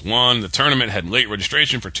reasons. One, the tournament had late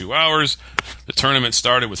registration for 2 hours. The tournament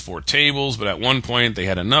started with 4 tables, but at one point they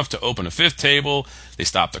had enough to open a 5th table. They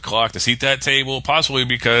stopped the clock to seat that table, possibly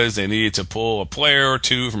because they needed to pull a player or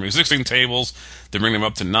 2 from existing tables to bring them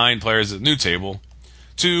up to 9 players at the new table.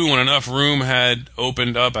 2, when enough room had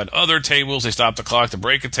opened up at other tables, they stopped the clock to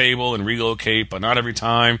break a table and relocate, but not every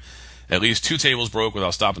time. At least 2 tables broke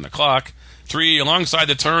without stopping the clock. 3, alongside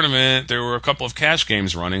the tournament, there were a couple of cash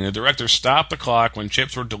games running. The director stopped the clock when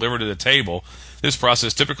chips were delivered to the table. This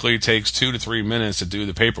process typically takes 2 to 3 minutes to do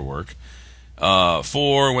the paperwork.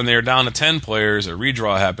 4, when they are down to 10 players, a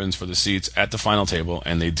redraw happens for the seats at the final table,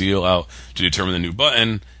 and they deal out to determine the new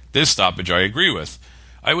button. This stoppage I agree with.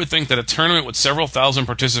 I would think that a tournament with several thousand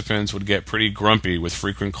participants would get pretty grumpy with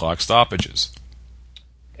frequent clock stoppages.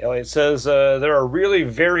 Elliot says there are really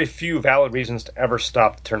very few valid reasons to ever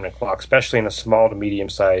stop the tournament clock, especially in a small to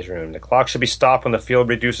medium-sized room. The clock should be stopped when the field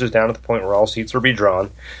reduces down to the point where all seats will be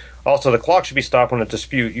drawn. Also, the clock should be stopped when a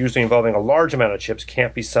dispute, usually involving a large amount of chips,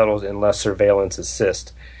 can't be settled unless surveillance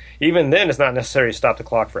assists. Even then, it's not necessary to stop the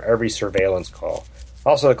clock for every surveillance call.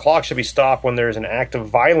 Also, the clock should be stopped when there's an act of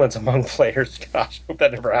violence among players. Gosh, hope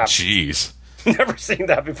that never happens. Jeez. Never seen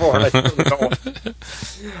that before. And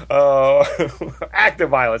active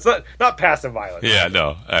violence, not passive violence. Yeah,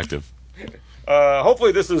 no, active.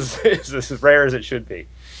 Hopefully this is as rare as it should be.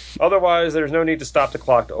 Otherwise, there's no need to stop the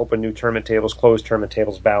clock to open new tournament tables, close tournament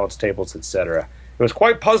tables, balance tables, etc. It was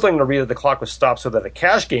quite puzzling to read that the clock was stopped so that a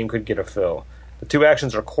cash game could get a fill. The two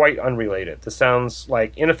actions are quite unrelated. This sounds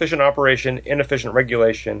like inefficient operation, inefficient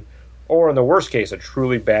regulation, or in the worst case, a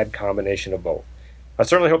truly bad combination of both. I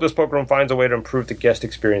certainly hope this poker room finds a way to improve the guest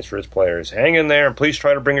experience for its players. Hang in there, and please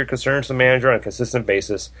try to bring your concerns to the manager on a consistent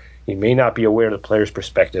basis. He may not be aware of the player's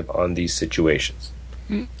perspective on these situations.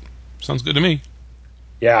 Sounds good to me.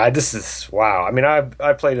 Yeah, this is wow. I mean,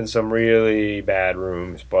 I've played in some really bad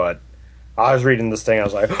rooms, but I was reading this thing, I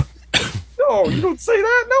was like, no, you don't say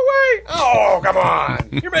that, no way. Oh, come on,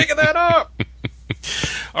 you're making that up.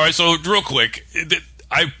 All right, so real quick,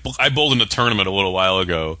 I bowled in a tournament a little while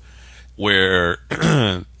ago where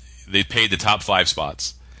they paid the top 5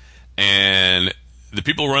 spots, and the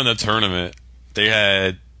people running the tournament, they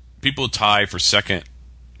had people tie for second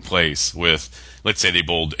place with, let's say they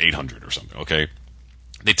bowled 800 or something, okay?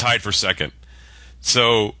 They tied for second.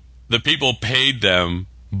 So the people paid them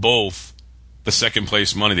both the second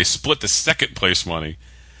place money. They split the second place money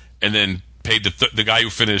and then paid the guy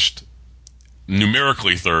who finished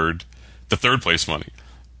numerically third the third place money.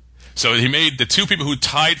 So he made the two people who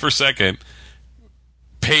tied for second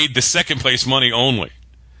paid the second place money only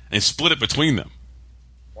and split it between them.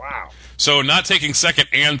 Wow. So not taking second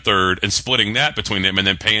and third and splitting that between them and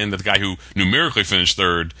then paying the guy who numerically finished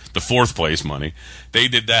third the fourth place money. They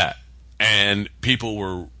did that. And people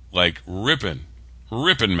were like ripping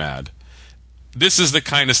mad. This is the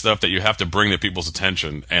kind of stuff that you have to bring to people's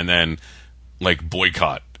attention and then like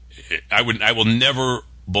boycott. I will never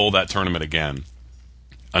bowl that tournament again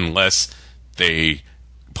unless they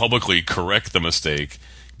publicly correct the mistake,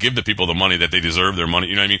 give the people the money that they deserve their money.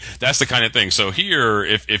 You know what I mean? That's the kind of thing. So here,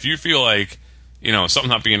 if you feel like, you know,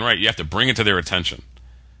 something's not being right, you have to bring it to their attention.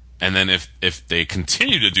 And then if they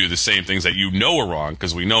continue to do the same things that you know are wrong,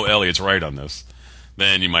 because we know Elliot's right on this,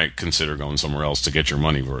 then you might consider going somewhere else to get your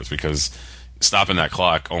money worth, because stopping that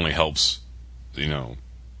clock only helps, you know,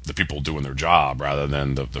 the people doing their job rather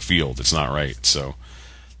than the field. It's not right. So,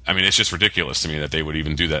 I mean, it's just ridiculous to me that they would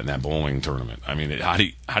even do that in that bowling tournament. I mean, how do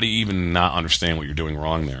you even not understand what you're doing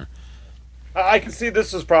wrong there? I can see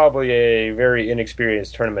this is probably a very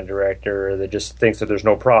inexperienced tournament director that just thinks that there's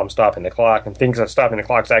no problem stopping the clock and thinks that stopping the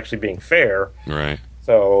clock is actually being fair. Right.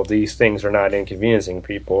 So these things are not inconveniencing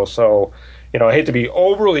people. So, you know, I hate to be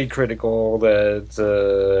overly critical that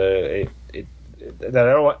that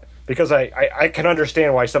I don't want, because I can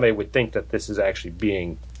understand why somebody would think that this is actually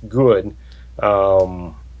being good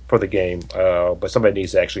for the game, but somebody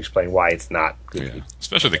needs to actually explain why it's not good. Yeah.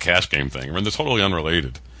 Especially the cash game thing. I mean, they're totally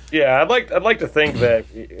unrelated. Yeah, I'd like to think that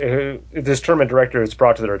if this tournament director is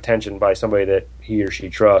brought to their attention by somebody that he or she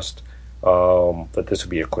trusts, that this would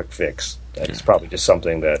be a quick fix. It's probably just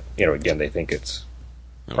something that, you know, again, they think it's.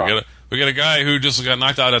 We got a guy who just got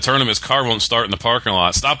knocked out of a tournament. His car won't start in the parking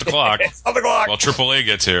lot. Stop the clock. Stop the clock. While AAA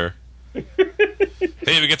gets here.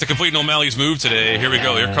 Hey, we get to complete O'Malley's move today. Here we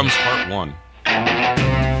go. Here comes part 1.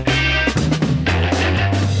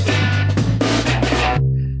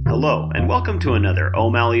 Hello, and welcome to another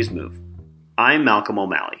O'Malley's Move. I'm Malcolm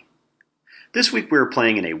O'Malley. This week we're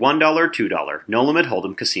playing in a $1, $2 No Limit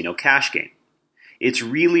Hold'em casino cash game. It's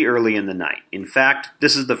really early in the night. In fact,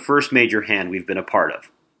 this is the first major hand we've been a part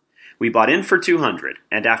of. We bought in for 200,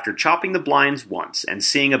 and after chopping the blinds once and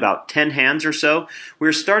seeing about 10 hands or so,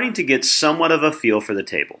 we're starting to get somewhat of a feel for the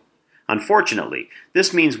table. Unfortunately,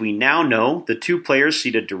 this means we now know the two players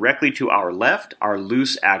seated directly to our left are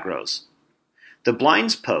loose aggros. The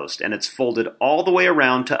blinds post, and it's folded all the way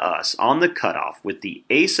around to us on the cutoff with the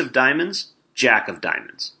ace of diamonds, jack of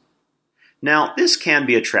diamonds. Now, this can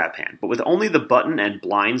be a trap hand, but with only the button and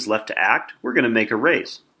blinds left to act, we're going to make a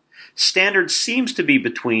raise. Standard seems to be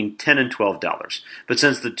between $10 and $12, but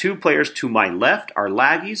since the two players to my left are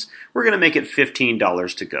laggies, we're going to make it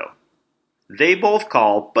 $15 to go. They both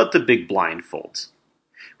call, but the big blind folds.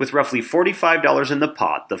 With roughly $45 in the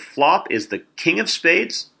pot, the flop is the king of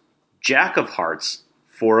spades, jack of hearts,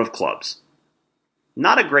 four of clubs.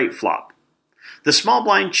 Not a great flop. The small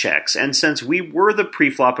blind checks, and since we were the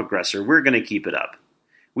pre-flop aggressor, we're going to keep it up.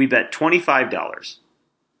 We bet $25.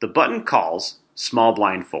 The button calls, small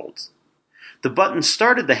blind folds. The button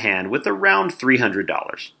started the hand with around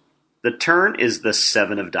 $300. The turn is the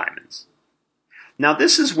 7 of diamonds. Now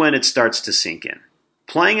this is when it starts to sink in.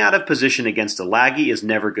 Playing out of position against a laggy is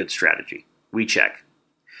never good strategy. We check.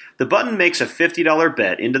 The button makes a $50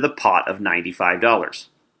 bet into the pot of $95.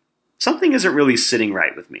 Something isn't really sitting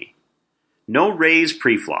right with me. No raise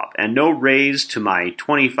pre-flop, and no raise to my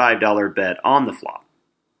 $25 bet on the flop.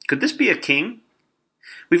 Could this be a king?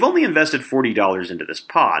 We've only invested $40 into this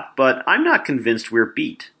pot, but I'm not convinced we're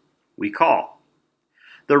beat. We call.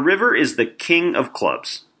 The river is the king of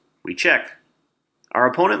clubs. We check. Our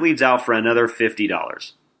opponent leads out for another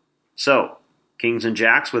 $50. So, kings and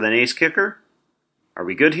jacks with an ace kicker? Are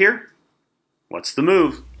we good here? What's the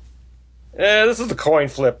move? This is the coin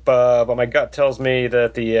flip, but my gut tells me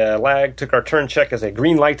that the lag took our turn check as a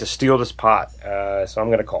green light to steal this pot, so I'm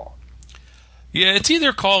going to call. Yeah, it's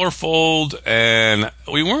either call or fold, and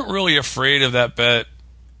we weren't really afraid of that bet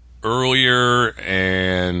earlier,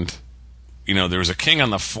 and, there was a king on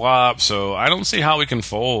the flop, so I don't see how we can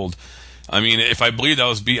fold. I mean, if I believed I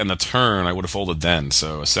was beat on the turn, I would have folded then,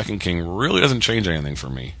 so a second king really doesn't change anything for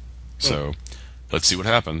me. So, let's see what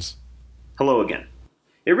happens. Hello again.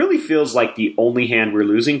 It really feels like the only hand we're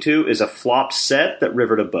losing to is a flop set that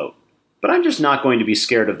rivered a boat. But I'm just not going to be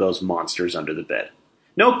scared of those monsters under the bed.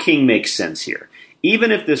 No king makes sense here.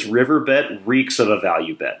 Even if this river bet reeks of a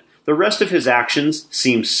value bet, the rest of his actions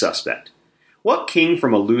seem suspect. What king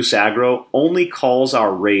from a loose aggro only calls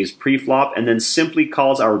our raise pre-flop and then simply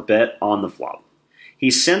calls our bet on the flop?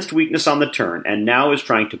 He sensed weakness on the turn and now is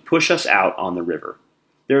trying to push us out on the river.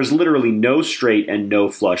 There is literally no straight and no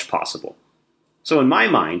flush possible. So in my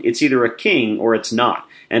mind, it's either a king or it's not,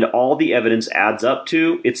 and all the evidence adds up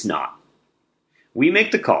to it's not. We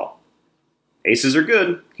make the call. Aces are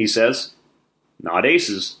good, he says. Not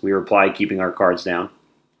aces, we reply, keeping our cards down.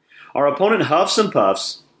 Our opponent huffs and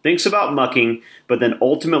puffs, thinks about mucking, but then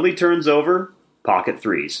ultimately turns over, pocket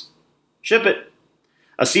threes. Ship it.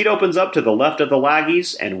 A seat opens up to the left of the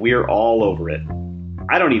laggies, and we're all over it.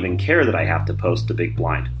 I don't even care that I have to post the big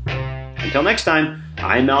blind. Until next time,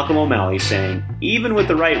 I'm Malcolm O'Malley saying, even with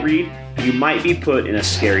the right read, you might be put in a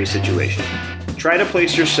scary situation. Try to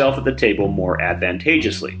place yourself at the table more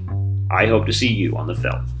advantageously. I hope to see you on the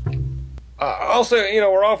felt. Also,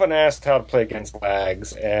 we're often asked how to play against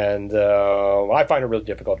lags, and I find it really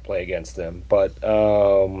difficult to play against them. But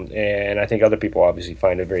and I think other people obviously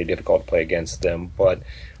find it very difficult to play against them. But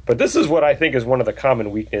this is what I think is one of the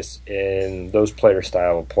common weakness in those player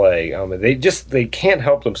style of play. They can't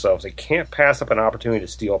help themselves. They can't pass up an opportunity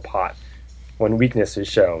to steal a pot when weakness is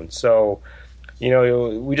shown. So,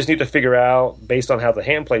 we just need to figure out, based on how the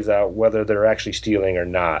hand plays out, whether they're actually stealing or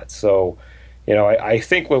not. So, I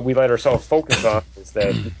think what we let ourselves focus on is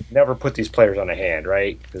that we never put these players on a hand,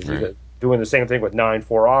 right? Because they're doing the same thing with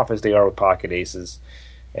 9-4 off as they are with pocket aces.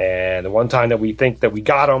 And the one time that we think that we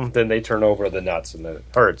got them, then they turn over the nuts and it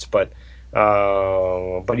hurts. But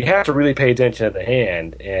you have to really pay attention to the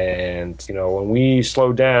hand. And, when we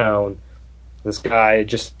slow down, this guy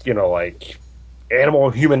just, like animal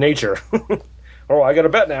human nature. Oh, I got a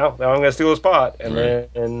bet now. Now I'm going to steal his pot. And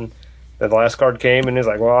then the last card came and he's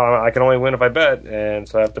like, well, I can only win if I bet. And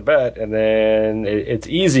so I have to bet. And then it's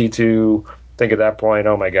easy to think at that point,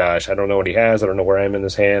 oh my gosh, I don't know what he has. I don't know where I am in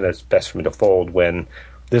this hand. It's best for me to fold, when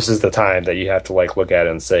this is the time that you have to look at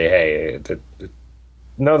it and say, hey,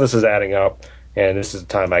 none of this is adding up, and this is the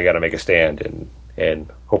time I got to make a stand and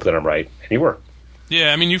hope that I'm right. And you were.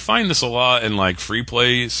 Yeah, I mean, you find this a lot in free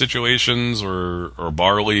play situations or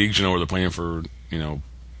bar leagues, where they're playing for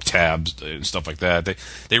tabs and stuff like that.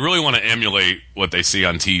 They really want to emulate what they see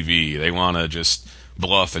on TV. They want to just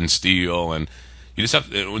bluff and steal, and you just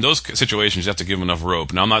have in those situations you have to give them enough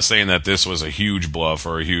rope. Now, I'm not saying that this was a huge bluff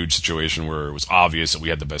or a huge situation where it was obvious that we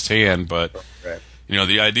had the best hand, but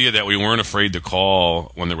the idea that we weren't afraid to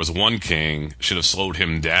call when there was one king should have slowed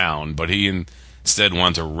him down, but he instead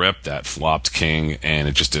wanted to rep that flopped king, and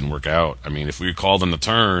it just didn't work out. I mean, if we called on the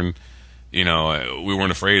turn, we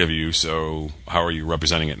weren't afraid of you, so how are you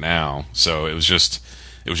representing it now? So it was just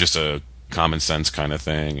a common sense kind of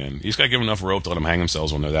thing, and you just got to give them enough rope to let them hang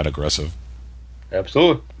themselves when they're that aggressive.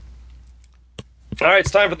 Absolutely. All right,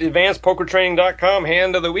 it's time for the AdvancedPokerTraining.com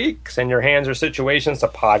Hand of the Week. Send your hands or situations to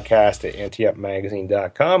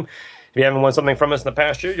podcast@anteupmagazine.com. If you haven't won something from us in the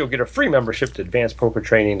past year, you'll get a free membership to Advanced Poker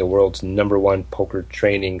Training, the world's #1 poker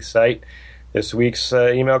training site. This week's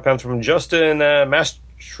email comes from Justin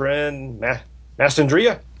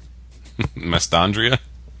Mastandria. Mastandria,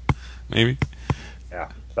 maybe? Yeah,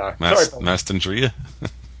 sorry. Mastandria?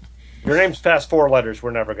 Your name's past 4 letters.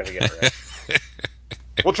 We're never going to get it right.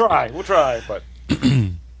 We'll try, but...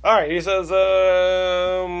 All right, he says,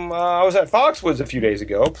 I was at Foxwoods a few days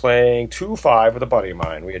ago playing 2-5 with a buddy of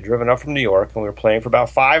mine. We had driven up from New York, and we were playing for about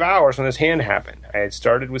 5 hours when this hand happened. I had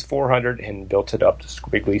started with 400 and built it up to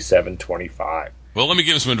squiggly 725. Well, let me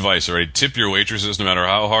give him some advice, all right? Tip your waitresses no matter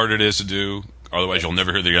how hard it is to do, otherwise you'll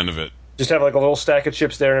never hear the end of it. Just have like a little stack of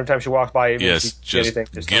chips there, and every time she walks by, yes, just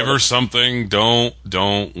give her something. Don't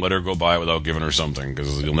let her go by without giving her something,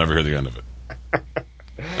 because you'll never hear the end of it.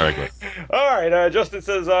 All right, go ahead. All right, Justin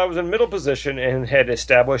says, I was in middle position and had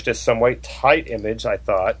established a somewhat tight image, I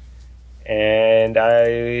thought. And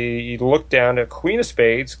I looked down at Queen of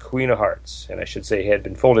Spades, Queen of Hearts. And I should say had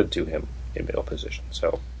been folded to him in middle position.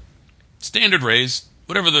 So standard raise.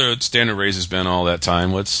 Whatever the standard raise has been all that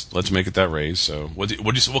time, let's make it that raise. So what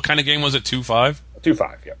kind of game was it, 2-5?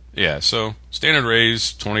 2-5, yeah. Yeah, so standard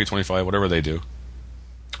raise, 20, 25, whatever they do.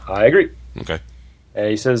 I agree. Okay.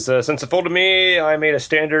 He says, since it folded me, I made a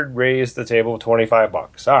standard raise to the table of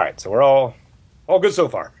 $25. All right, so we're all good so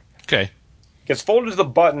far. Okay. Gets folded to the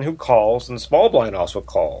button who calls, and the small blind also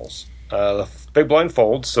calls. The big blind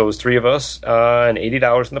folds, so it's 3 of us, and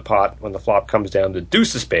 $80 in the pot when the flop comes down to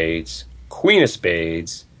deuce of spades, queen of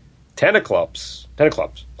spades, 10 of clubs,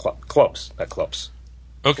 clubs, not clubs. Okay, clubs.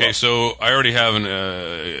 So I already have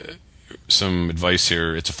some advice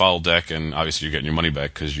here. It's a foul deck, and obviously you're getting your money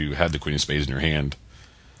back because you had the queen of spades in your hand.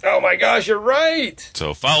 Oh my gosh, you're right!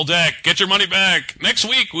 So, foul deck, get your money back! Next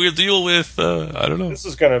week we'll deal with, I don't know. This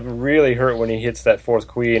is going to really hurt when he hits that 4th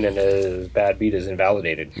queen and his bad beat is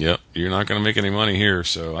invalidated. Yep, you're not going to make any money here,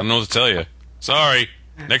 so I don't know what to tell you. Sorry.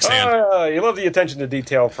 Next hand. You love the attention to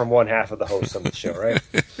detail from one half of the host on the show, right?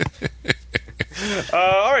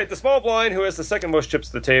 All right, the small blind, who has the second most chips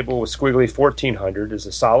at the table with squiggly 1,400, is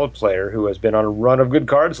a solid player who has been on a run of good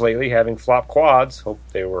cards lately, having flop quads. Hope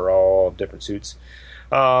they were all different suits.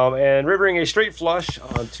 And rivering a straight flush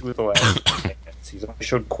on 2 of the last hands. He's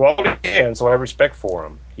showed quality hands, so I have respect for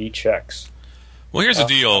him. He checks. Well, here's the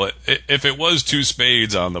deal. If it was 2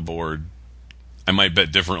 spades on the board, I might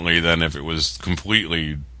bet differently than if it was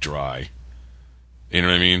completely dry. You know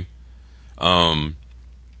what I mean?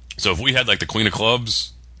 So if we had like the queen of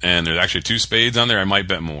clubs and there's actually 2 spades on there, I might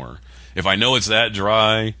bet more. If I know it's that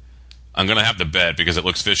dry, I'm going to have to bet because it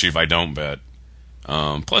looks fishy if I don't bet.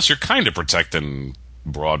 Plus, you're kind of protecting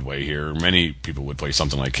Broadway here. Many people would play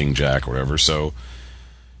something like King Jack or whatever. So,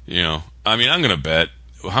 I'm going to bet.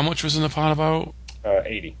 How much was in the pot about?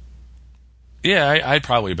 80. Yeah, I'd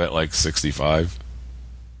probably bet like 65.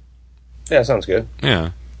 Yeah, sounds good. Yeah.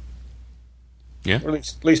 Yeah. Or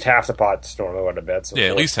at least half the pot's normally what I bet. So yeah,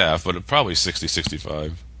 at least half, but probably 60,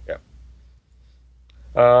 65. Yeah.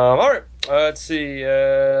 All right. Let's see.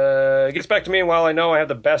 It gets back to me, and while I know I have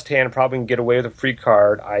the best hand, probably can get away with a free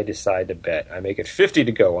card, I decide to bet. I make it 50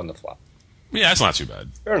 to go on the flop. Yeah, that's not too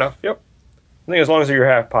bad. Fair enough. Yep. I think as long as you're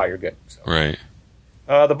half pot, you're good. So. Right.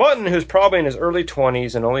 The button, who's probably in his early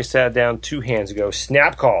 20s and only sat down 2 hands ago,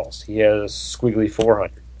 snap calls. He has squiggly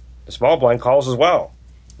 400. The small blind calls as well.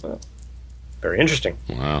 Very interesting.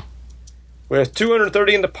 Wow. With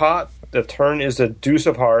 230 in the pot, the turn is a deuce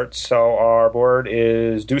of hearts, so our board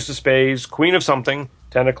is deuce of spades, queen of something,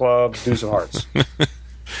 10 of clubs, deuce of hearts.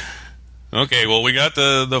 Okay, well, we got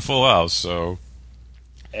the full house, so...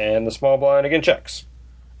 And the small blind again checks.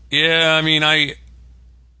 Yeah, I mean, I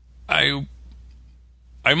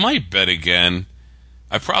might bet again.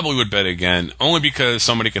 I probably would bet again, only because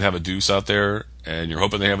somebody could have a deuce out there, and you're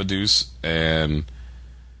hoping they have a deuce, and...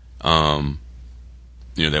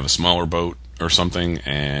 they have a smaller boat or something,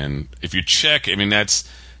 and if you check, I mean, that's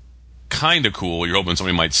kind of cool. You're hoping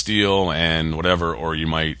somebody might steal and whatever, or you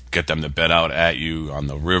might get them to bet out at you on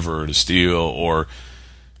the river to steal, or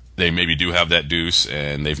they maybe do have that deuce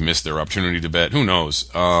and they've missed their opportunity to bet. Who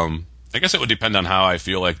knows? I guess it would depend on how I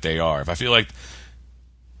feel like they are. If I feel like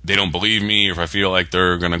they don't believe me, or if I feel like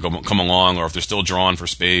they're going to come along, or if they're still drawing for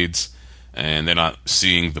spades and they're not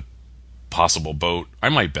seeing the possible boat, I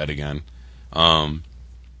might bet again.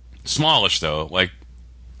 Smallish though, like,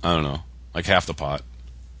 I don't know, like half the pot.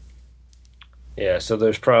 Yeah, so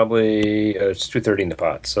there's probably it's 230 in the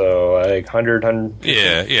pot, so like 100.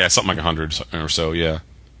 Yeah, something like 100 or so. Yeah.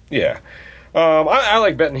 I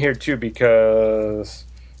like betting here too because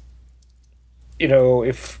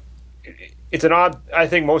if it's an odd. I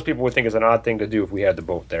think most people would think it's an odd thing to do if we had the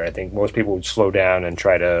boat there. I think most people would slow down and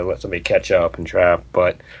try to let somebody catch up and trap.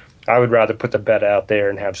 But I would rather put the bet out there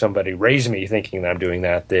and have somebody raise me thinking that I'm doing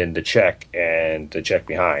that than to check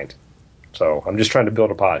behind. So I'm just trying to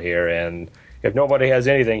build a pot here, and if nobody has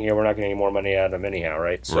anything here, we're not getting any more money out of them anyhow,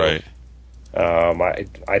 right? So, right.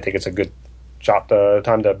 I think it's a good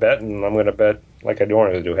time to bet, and I'm going to bet like I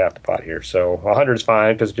normally do half the pot here. So 100 is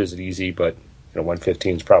fine because it is easy, but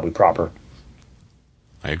 115 is probably proper.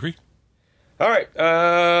 I agree. All right,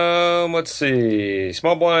 let's see.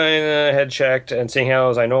 Small blind head checked, and seeing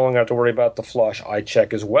how as I no longer have to worry about the flush, I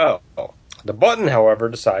check as well. The button, however,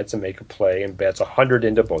 decides to make a play and bets 100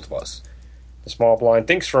 into both of us. The small blind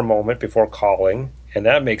thinks for a moment before calling, and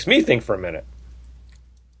that makes me think for a minute.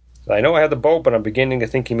 I know I have the boat, but I'm beginning to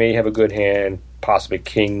think he may have a good hand, possibly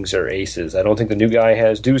kings or aces. I don't think the new guy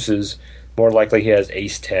has deuces. More likely he has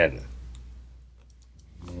ace-10.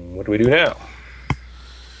 What do we do now?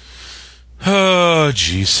 Oh,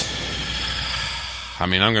 jeez. I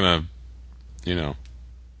mean, I'm going to,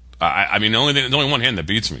 I mean, the only one hand that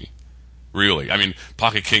beats me, really. I mean,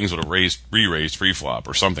 pocket kings would have re-raised free flop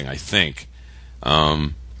or something, I think.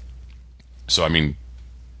 So, I mean,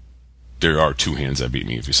 there are two hands that beat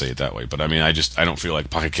me if you say it that way. But, I mean, I don't feel like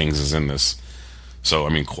pocket kings is in this. So, I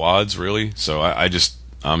mean, quads, really? So, I'm just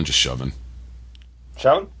shoving.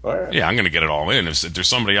 Shoving? All right. Yeah, I'm going to get it all in. If there's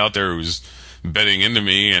somebody out there who's betting into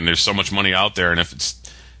me and there's so much money out there, and if it's,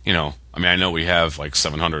 I mean, I know we have like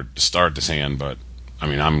 700 to start this hand, but, I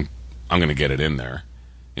mean, I'm going to get it in there.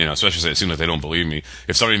 Especially if it seems like they don't believe me.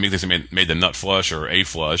 If somebody made the nut flush or a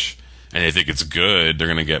flush and they think it's good, they're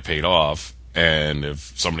going to get paid off. And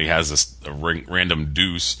if somebody has a random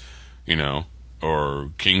deuce, or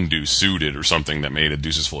king deuce suited or something that made a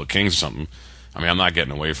deuces full of kings or something, I mean, I'm not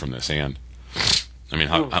getting away from this hand. I mean,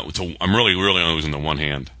 I'm really, really only losing the one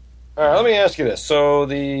hand. All right, let me ask you this. So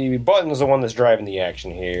the button is the one that's driving the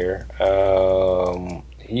action here.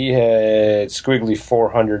 He had squiggly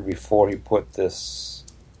 400 before he put this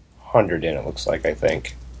 100 in, it looks like, I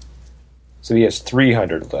think. So he has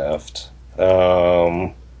 300 left.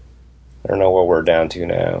 I don't know what we're down to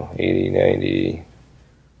now. 80, 90,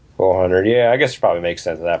 400. Yeah, I guess it probably makes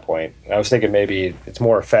sense at that point. I was thinking maybe it's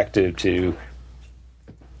more effective to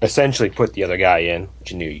essentially put the other guy in,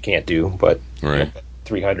 which you can't do, but right.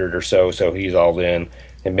 300 or so he's all in,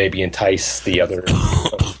 and maybe entice the other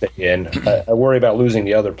in. I worry about losing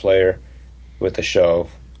the other player with the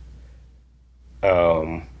shove.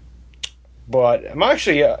 But I'm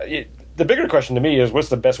actually the bigger question to me is what's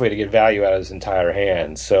the best way to get value out of this entire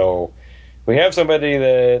hand. So we have somebody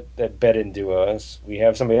that bet into us. We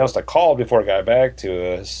have somebody else that called before it got back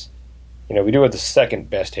to us. We do have the second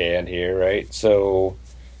best hand here, right? So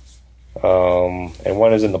and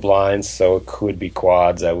one is in the blinds, so it could be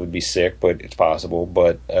quads. That would be sick, but it's possible.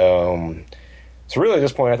 But so really at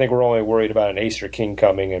this point, I think we're only worried about an ace or king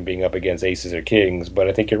coming and being up against aces or kings. But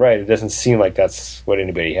I think you're right. It doesn't seem like that's what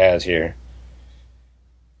anybody has here.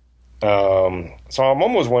 So I'm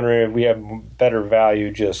almost wondering if we have better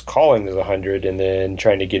value just calling this 100 and then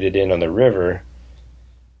trying to get it in on the river.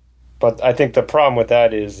 But I think the problem with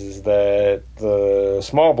that is that the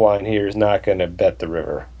small blind here is not going to bet the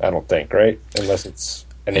river, I don't think, right? Unless it's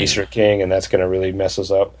an ace or king, and that's going to really mess us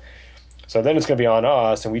up. So then it's going to be on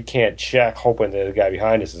us, and we can't check hoping that the guy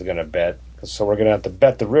behind us is going to bet. So we're going to have to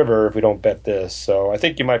bet the river if we don't bet this. So I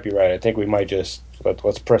think you might be right. I think we might just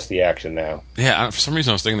let's press the action now. Yeah, for some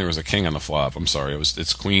reason I was thinking there was a king on the flop. I'm sorry.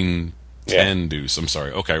 It's queen 10 deuce. I'm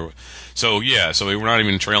sorry. Okay. So we're not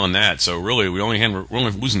even trailing that. So really we're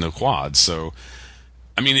only losing the quads. So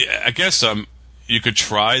I mean, I guess you could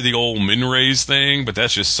try the old min raise thing, but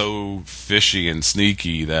that's just so fishy and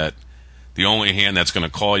sneaky that the only hand that's going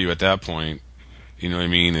to call you at that point, you know what I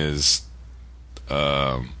mean, is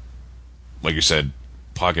like you said,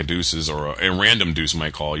 pocket deuces or a random deuce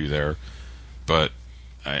might call you there. But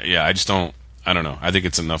I just don't. I don't know. I think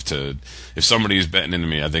it's enough to. If somebody's betting into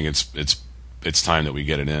me, I think it's time that we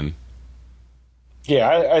get it in.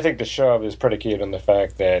 Yeah, I think the shove is predicated on the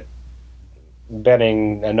fact that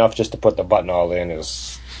betting enough just to put the button all in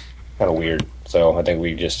is kind of weird. So I think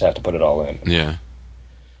we just have to put it all in. Yeah.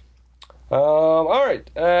 All right.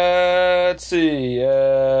 Let's see.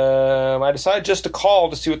 I decide just to call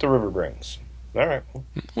to see what the river brings. All right.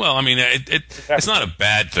 Well, I mean, it's not a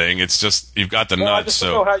bad thing. It's just you've got the nuts. I just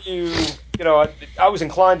don't know how I was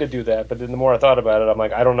inclined to do that, but then the more I thought about it, I'm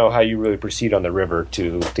like, I don't know how you really proceed on the river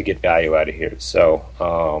to get value out of here. So,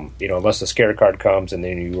 unless the scare card comes and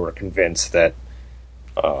then you are convinced that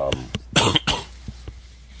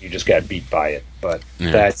you just got beat by it. But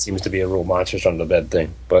that seems to be a real monsters under the bed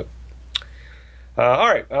thing. But All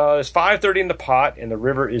right, there's 530 in the pot, and the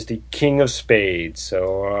river is the king of spades.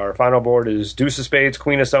 So our final board is deuce of spades,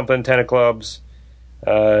 queen of something, 10 of clubs,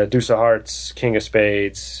 deuce of hearts, king of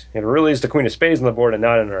spades. If it really is the queen of spades on the board and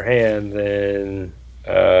not in our hand, then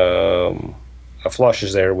a flush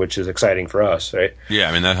is there, which is exciting for us, right? Yeah,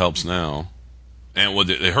 I mean, that helps now. And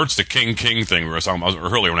it hurts the king-king thing we were talking about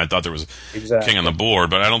earlier when I thought there was king on the board,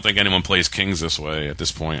 but I don't think anyone plays kings this way at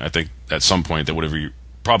this point. I think at some point they would have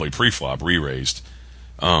probably pre-flop re-raised.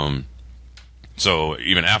 So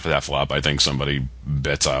even after that flop, I think somebody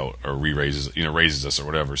bets out or re-raises, raises us or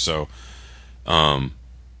whatever. So I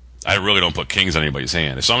really don't put kings on anybody's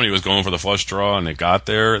hand. If somebody was going for the flush draw and it got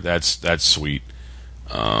there, that's sweet.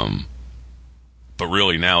 But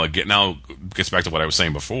really now it gets back to what I was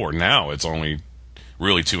saying before. Now it's only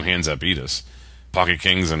really two hands that beat us. Pocket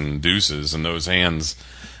kings and deuces, and those hands.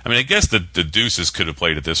 I mean, I guess the deuces could have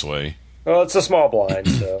played it this way. Well, it's a small blind,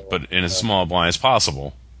 so, but in a small blind, it's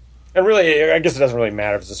possible. And really, I guess it doesn't really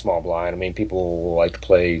matter if it's a small blind. I mean, people like to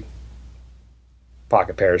play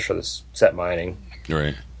pocket pairs for this set mining,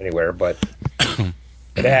 right? Anywhere, but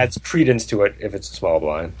it adds credence to it if it's a small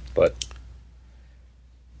blind. But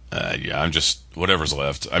yeah, I'm just whatever's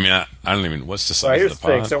left. I mean, I don't even. What's the size here's of the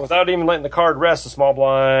pot? Thing. So without even letting the card rest, the small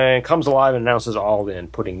blind comes alive and announces all in,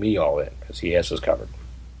 putting me all in because he has us covered.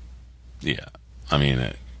 Yeah, I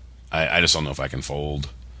mean, I just don't know if I can fold.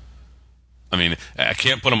 I mean, I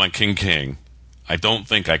can't put him on king. I don't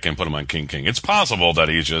think I can put him on king. It's possible that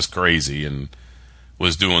he's just crazy and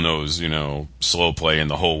was doing those, slow playing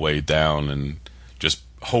the whole way down and just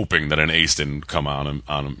hoping that an ace didn't come on him.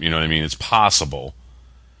 You know what I mean? It's possible.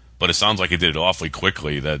 But it sounds like he did it awfully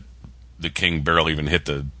quickly, that the king barely even hit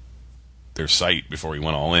their sight before he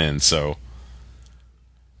went all in. So,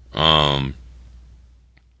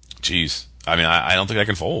 geez. I mean, I don't think I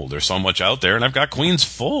can fold. There's so much out there, and I've got queens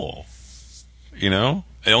full. And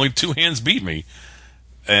only two hands beat me.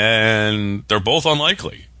 And they're both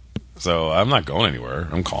unlikely. So I'm not going anywhere.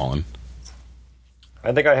 I'm calling.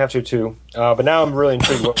 I think I have to, too. But now I'm really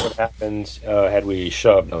intrigued what would happen had we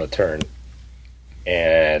shoved on the turn.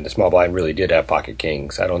 And the small blind really did have pocket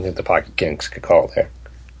kings. I don't think the pocket kings could call there.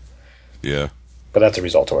 Yeah. But that's a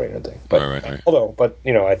result-oriented thing. But, right. Although,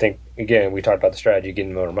 I think, again, we talked about the strategy,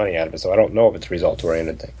 getting more money out of it, so I don't know if it's a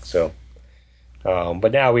result-oriented thing. So,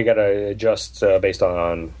 but now we got to adjust based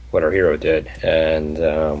on what our hero did.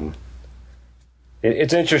 And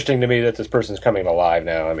it's interesting to me that this person's coming alive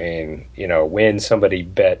now. I mean, when somebody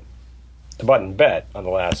bet the button bet on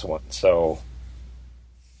the last one, so...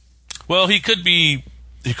 Well, he could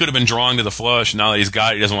have been drawing to the flush. Now that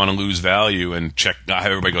he doesn't want to lose value and have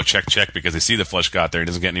everybody go check because they see the flush got there. He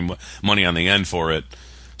doesn't get any money on the end for it.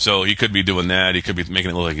 So he could be doing that. He could be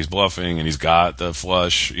making it look like he's bluffing and he's got the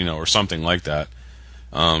flush, or something like that.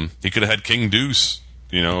 He could have had king deuce,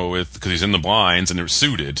 because he's in the blinds and they're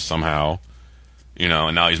suited somehow,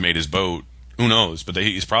 and now he's made his boat. Who knows? But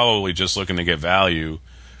he's probably just looking to get value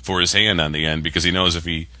for his hand on the end, because he knows if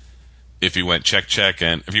he went check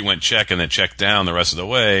and if he went check and then check down the rest of the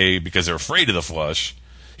way because they're afraid of the flush,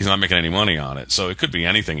 he's not making any money on it. So it could be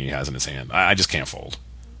anything he has in his hand. I just can't fold.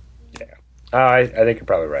 Yeah, I think you're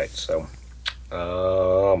probably right. So,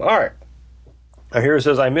 all right. Now here it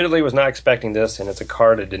says, I admittedly was not expecting this, and it's a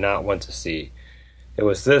card I did not want to see.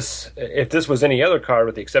 If this was any other card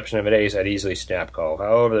with the exception of an ace, I'd easily snap call.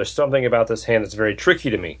 However, there's something about this hand that's very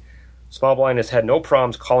tricky to me. Small blind has had no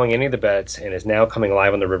problems calling any of the bets and is now coming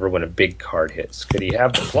alive on the river when a big card hits. Could he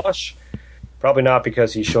have the flush? Probably not,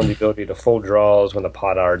 because he's shown the ability to fold draws when the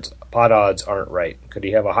pot odds aren't right. Could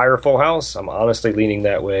he have a higher full house? I'm honestly leaning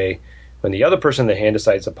that way when the other person in the hand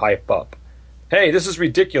decides to pipe up. Hey, this is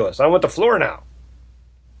ridiculous. I want the floor now.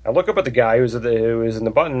 I look up at the guy who is in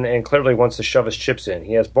the button and clearly wants to shove his chips in.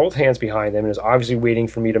 He has both hands behind him and is obviously waiting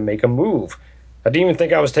for me to make a move. I didn't even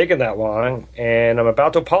think I was taking that long, and I'm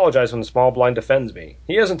about to apologize when the small blind defends me.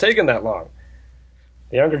 He hasn't taken that long.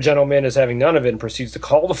 The younger gentleman is having none of it and proceeds to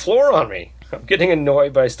call the floor on me. I'm getting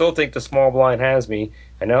annoyed, but I still think the small blind has me.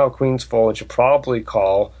 I now have queens full and should probably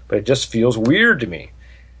call, but it just feels weird to me.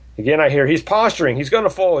 Again, I hear, he's posturing, he's going to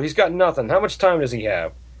fold, he's got nothing. How much time does he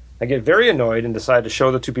have? I get very annoyed and decide to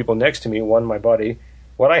show the two people next to me, one my buddy,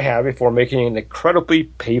 what I have before making an incredibly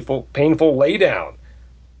painful laydown.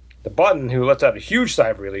 The button, who lets out a huge sigh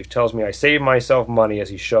of relief, tells me I saved myself money as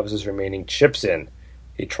he shoves his remaining chips in.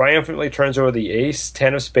 He triumphantly turns over the ace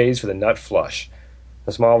 10 of spades for the nut flush.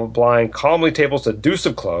 The small blind calmly tables the deuce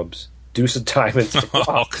of clubs, deuce of diamonds.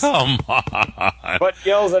 Oh, come on. But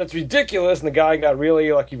yells that it's ridiculous, and the guy got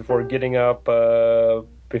really lucky before getting up,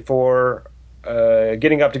 before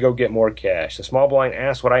getting up to go get more cash. The small blind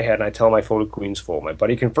asks what I had, and I tell him I folded queens full. My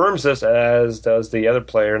buddy confirms this, as does the other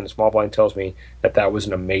player, and the small blind tells me that was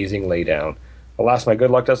an amazing laydown. Alas, my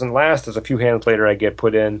good luck doesn't last. As a few hands later, I get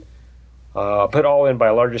put all in by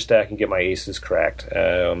a larger stack and get my aces cracked.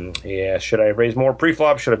 Should I raise more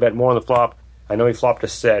pre-flop? Should I bet more on the flop? I know he flopped a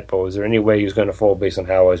set, but was there any way he was going to fold based on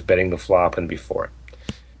how I was betting the flop and before it?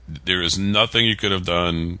 There is nothing you could have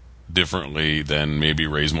done differently than maybe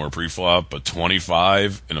raise more pre-flop, but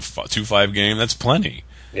 25 in a 2-5 game, that's plenty.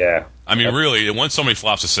 Yeah. I mean, really, once somebody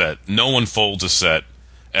flops a set, no one folds a set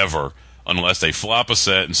ever unless they flop a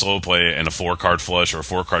set and slow play it and a 4-card flush or a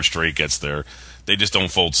 4-card straight gets there. They just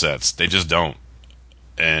don't fold sets. They just don't.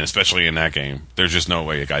 And especially in that game, there's just no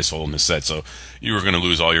way a guy's folding this set. So you were going to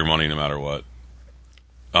lose all your money no matter what.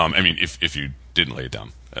 I mean, if you didn't lay it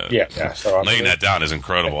down. So laying that down is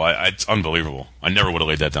incredible. It's unbelievable. I never would have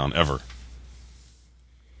laid that down, ever.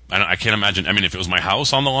 I can't imagine. I mean, if it was my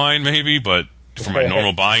house on the line, maybe, but for my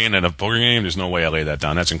normal buy-in at a poker game, there's no way I laid that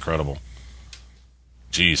down. That's incredible.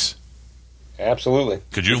 Jeez. Absolutely.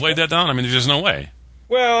 Could you have laid that down? I mean, there's just no way.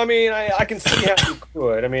 Well, I mean, I can see how you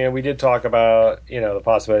could. I mean, we did talk about, the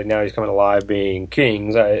possibility now he's coming alive being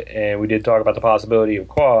kings, and we did talk about the possibility of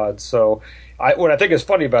quads. So what I think is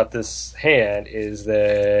funny about this hand is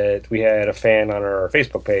that we had a fan on our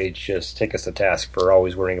Facebook page just take us to task for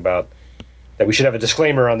always worrying about that we should have a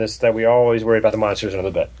disclaimer on this, that we always worry about the monsters under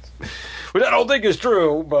the bed. Which I don't think is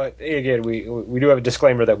true, but again, we do have a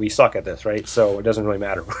disclaimer that we suck at this, right? So it doesn't really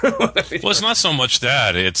matter. Well, it's not so much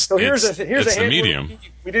that it's the medium.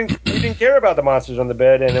 We didn't care about the monsters on the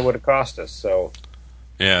bed, and it would have cost us. So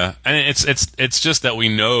yeah, and it's just that we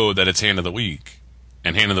know that it's hand of the week,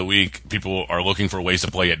 and hand of the week people are looking for ways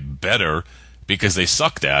to play it better because they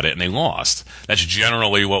sucked at it and they lost. That's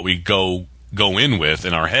generally what we go in with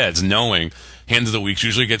in our heads, knowing hands of the week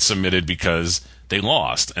usually get submitted because they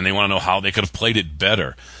lost, and they want to know how they could have played it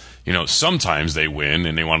better. Sometimes they win,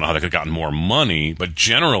 and they want to know how they could have gotten more money, but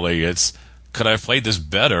generally it's, could I have played this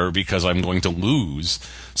better because I'm going to lose?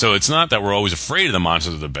 So it's not that we're always afraid of the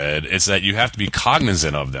monsters of the bed, it's that you have to be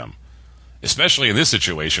cognizant of them. Especially in this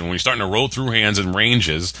situation, when you're starting to roll through hands and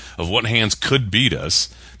ranges of what hands could beat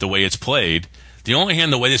us, the way it's played. The only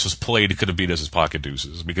hand, the way this was played, it could have beat us is pocket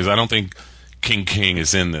deuces, because I don't think King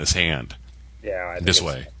is in this hand. Yeah, I think this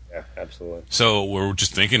way. Yeah, absolutely. So we're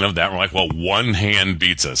just thinking of that. We're like, well, one hand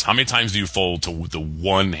beats us. How many times do you fold to the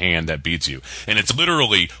one hand that beats you? And it's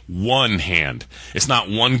literally one hand. It's not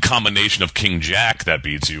one combination of King Jack that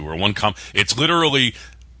beats you, or it's literally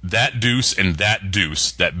that deuce and that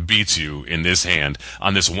deuce that beats you in this hand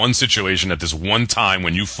on this one situation at this one time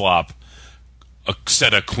when you flop a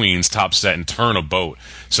set of queens, top set, and turn a boat.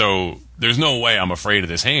 So there's no way I'm afraid of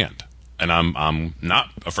this hand. And I'm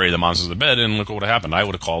not afraid of the monsters of the bed, and look what would have happened. I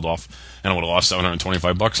would have called off, and I would have lost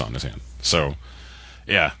 $725 on this hand. So,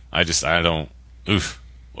 yeah, I don't, oof.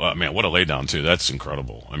 Well, man, what a laydown, too. That's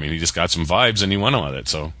incredible. I mean, he just got some vibes, and he went on it,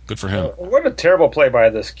 so good for him. What a terrible play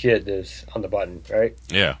by this kid is on the button, right?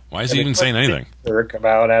 Yeah, why is he even saying anything?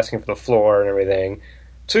 About asking for the floor and everything.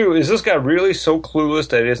 Two, is this guy really so clueless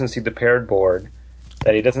that he doesn't see the paired board,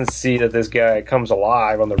 that he doesn't see that this guy comes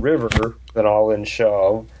alive on the river, then all-in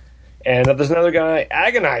shove, and that there's another guy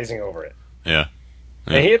agonizing over it. Yeah.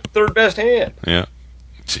 And he hit the third best hand. Yeah.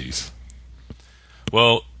 Jeez.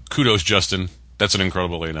 Well, kudos, Justin. That's an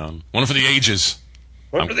incredible laydown. One for the ages.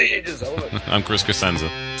 One for the ages. I'm Chris Cosenza.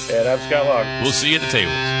 And I'm Scott Long. We'll see you at the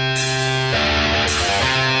tables.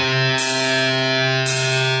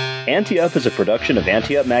 Ante Up is a production of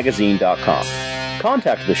AnteUpMagazine.com.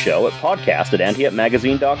 Contact the show at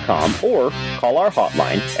podcast@anteupmagazine.com or call our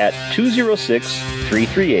hotline at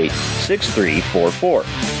 206-338-6344.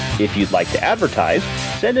 If you'd like to advertise,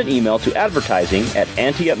 send an email to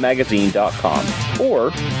advertising@anteupmagazine.com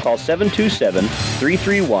or call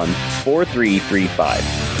 727-331-4335.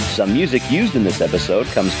 Some music used in this episode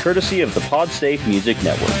comes courtesy of the PodSafe Music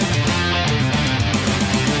Network.